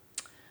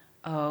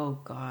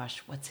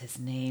 what's his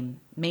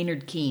name?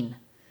 Maynard Keene.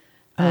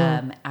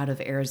 out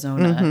of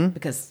Arizona,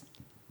 because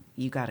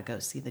you got to go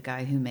see the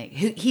guy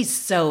he's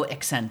so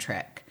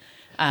eccentric.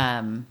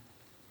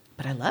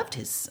 But I loved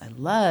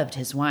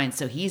his wine.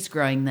 So he's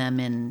growing them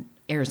in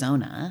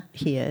Arizona.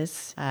 He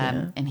is.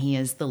 And he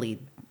is the lead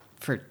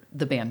for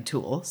the band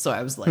Tool. So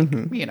I was like,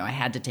 I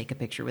had to take a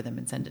picture with him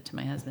and send it to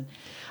my husband.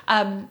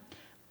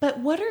 But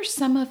what are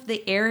some of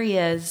the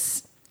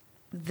areas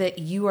that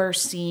you are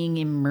seeing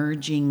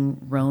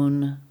emerging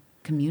Rhone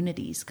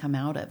communities come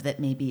out of that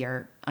maybe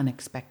are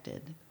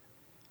unexpected?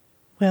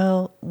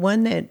 Well,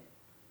 one that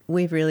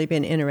we've really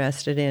been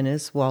interested in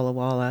is Walla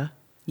Walla.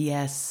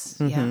 Yes.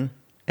 Yeah.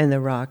 And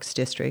the Rocks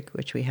District,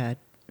 which we had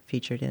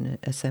featured in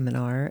a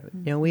seminar.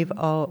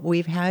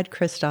 We've had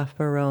Christophe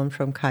Baron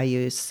from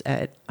Cayuse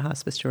at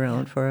Hospice de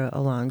Rhone for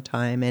a long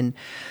time, and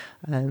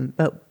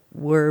but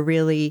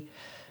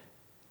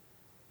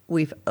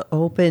we've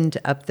opened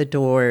up the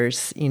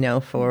doors,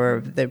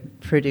 for the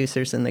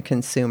producers and the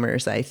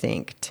consumers, I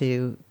think,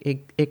 to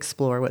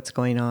explore what's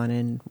going on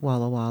in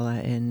Walla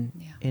Walla and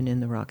in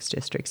the Rocks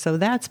District. So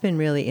that's been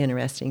really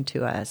interesting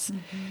to us.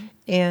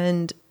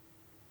 And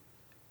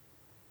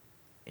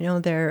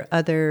there are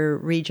other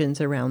regions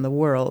around the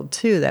world,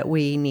 too, that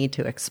we need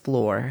to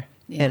explore.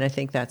 Yeah. And I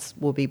think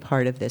will be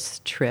part of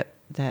this trip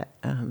that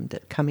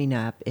coming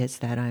up is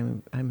that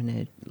I'm going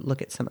to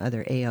look at some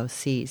other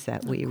AOCs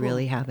that we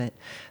really haven't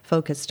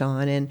focused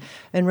on. And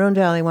Rhone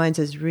Valley Wines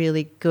is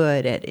really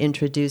good at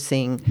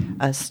introducing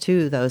us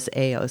to those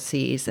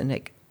AOCs. And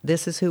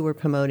this is who we're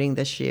promoting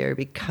this year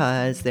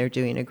because they're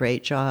doing a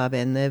great job.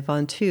 And the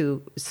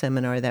Ventoux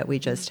seminar that we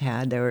just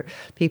had,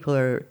 people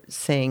are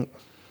saying,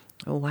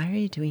 oh, why are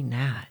you doing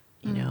that?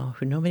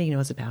 Who nobody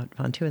knows about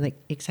Ventoux. Like,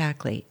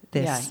 exactly.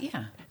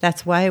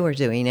 That's why we're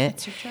doing it.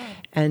 That's your job.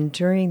 And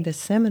during the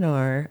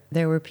seminar,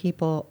 there were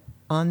people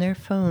on their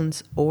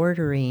phones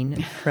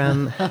ordering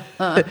from...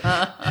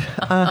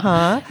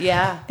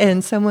 Yeah.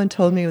 And someone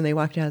told me when they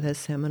walked out of the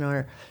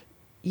seminar,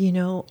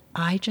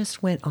 I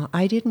just went on...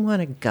 I didn't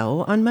want to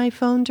go on my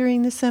phone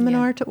during the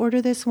seminar to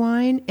order this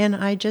wine, and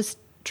I just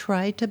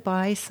tried to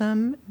buy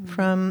some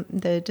from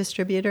the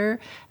distributor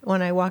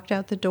when I walked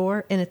out the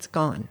door, and it's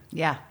gone.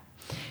 Yeah.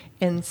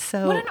 And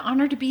so... What an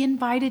honor to be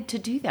invited to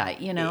do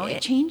that,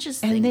 It changes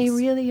things. And they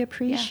really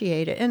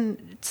appreciate it.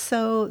 And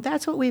so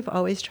that's what we've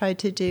always tried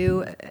to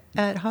do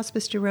at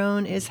Hospice de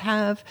Rhone is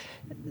have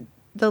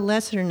the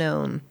lesser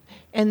known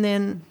and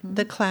then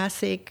the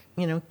classic,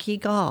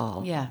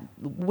 Guigal,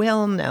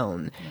 well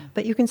known. Yeah.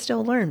 But you can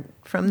still learn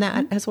from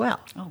that as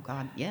well. Oh,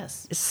 God,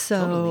 yes.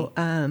 So...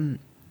 Totally.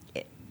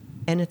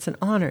 And it's an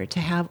honor to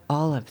have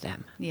all of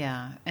them.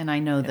 Yeah, and I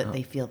know that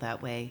they feel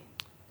that way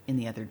in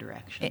the other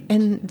direction.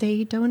 And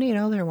they donate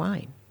all their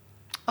wine.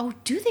 Oh,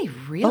 do they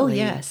really? Oh,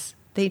 yes.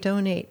 They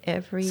donate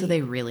every... So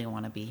they really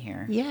want to be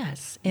here.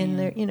 Yes. And,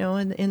 they're,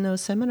 in those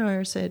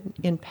seminars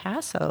in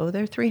Paso,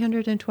 there are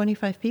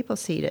 325 people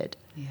seated.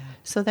 Yeah.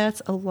 So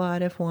that's a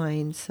lot of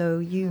wine. So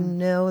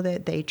know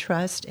that they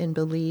trust and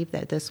believe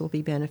that this will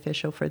be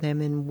beneficial for them,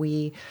 and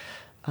we...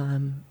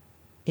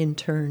 in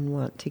turn,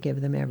 want to give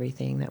them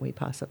everything that we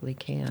possibly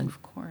can.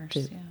 Of course,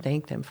 to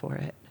thank them for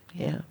it.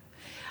 Yeah.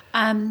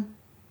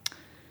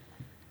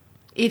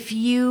 If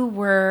you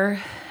were,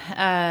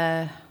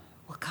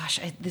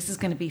 this is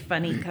going to be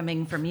funny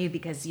coming from you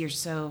because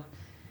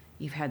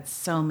you've had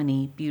so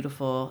many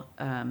beautiful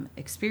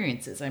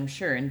experiences, I'm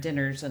sure, and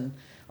dinners and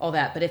all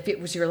that. But if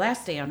it was your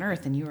last day on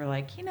Earth and you were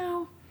like, if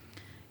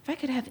I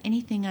could have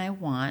anything I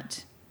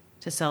want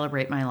to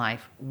celebrate my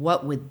life,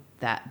 what would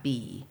that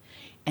be?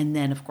 And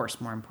then, of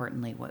course, more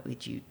importantly, what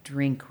would you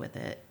drink with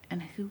it,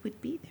 and who would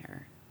be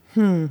there?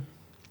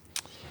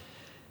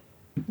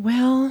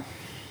 Well,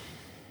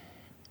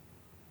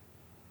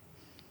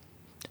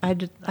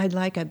 I'd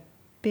like a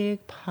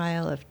big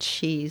pile of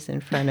cheese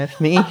in front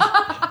of me.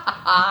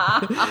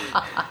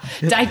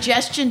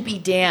 Digestion be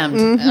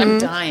damned. I'm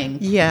dying.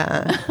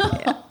 Yeah.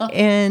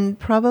 And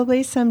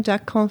probably some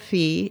duck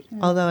confit,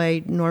 although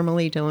I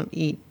normally don't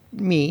eat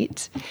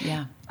meat.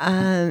 Yeah.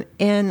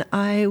 And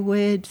I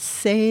would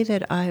say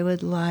that I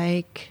would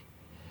like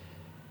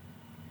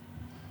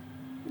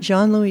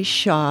Jean-Louis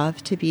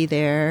Chauve to be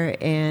there,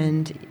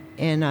 and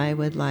I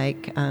would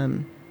like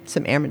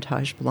some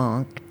Hermitage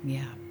Blanc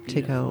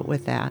to go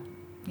with that.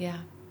 Yeah,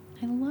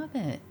 I love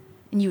it.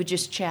 And you would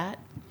just chat?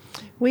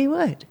 We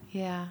would.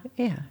 Yeah.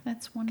 Yeah.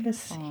 That's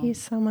wonderful. Because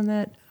he's someone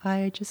that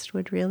I just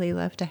would really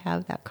love to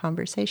have that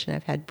conversation.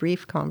 I've had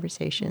brief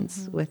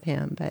conversations with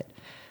him, but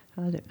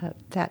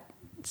that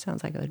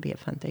sounds like it would be a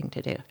fun thing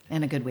to do.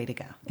 And a good way to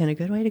go. And a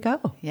good way to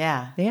go.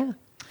 Yeah. Yeah.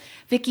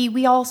 Vicki,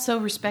 we also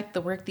respect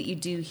the work that you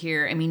do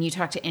here. I mean, you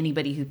talk to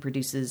anybody who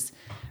produces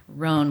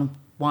Rhone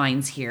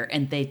wines here,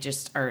 and they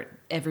just are,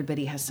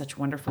 everybody has such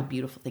wonderful,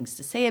 beautiful things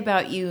to say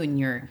about you and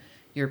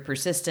your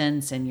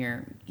persistence, and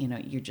you're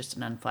just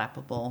an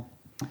unflappable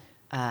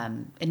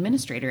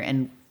administrator.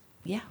 And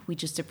yeah, we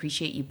just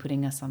appreciate you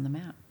putting us on the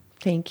map.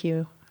 Thank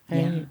you.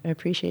 I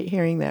appreciate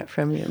hearing that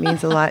from you. It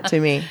means a lot to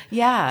me.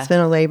 Yeah. It's been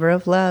a labor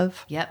of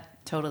love.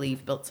 Yep, totally.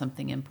 You've built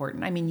something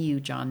important. I mean,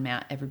 you, John,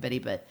 Matt, everybody,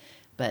 but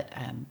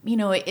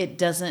it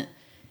doesn't,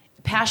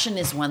 passion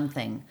is one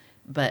thing,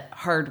 but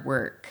hard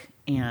work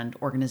and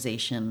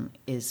organization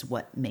is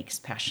what makes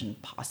passion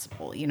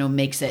possible,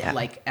 makes it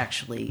like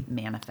actually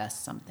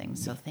manifest something.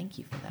 So thank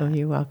you for that. Oh,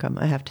 you're welcome.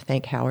 I have to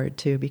thank Howard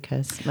too,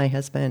 because my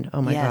husband,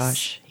 oh my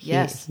gosh, he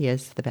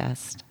is the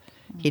best.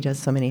 He does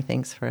so many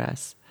things for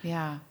us.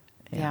 Yeah.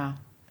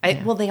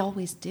 Well, they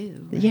always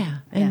do. Right? Yeah.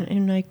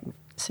 And I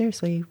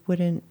seriously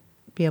wouldn't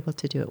be able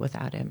to do it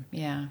without him.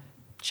 Yeah.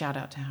 Shout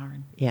out to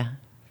Howard. Yeah,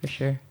 for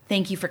sure.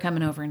 Thank you for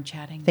coming over and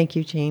chatting. Thank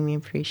you, Jamie.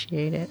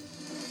 Appreciate it.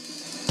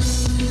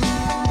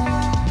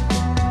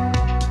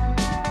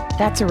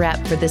 That's a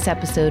wrap for this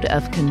episode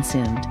of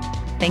Consumed.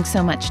 Thanks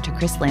so much to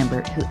Chris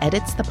Lambert, who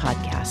edits the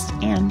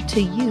podcast, and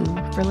to you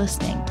for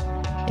listening.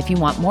 If you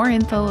want more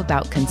info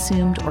about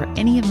Consumed or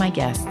any of my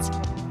guests,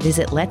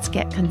 visit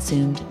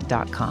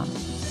letsgetconsumed.com.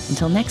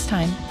 Until next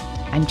time,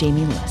 I'm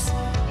Jamie Lewis.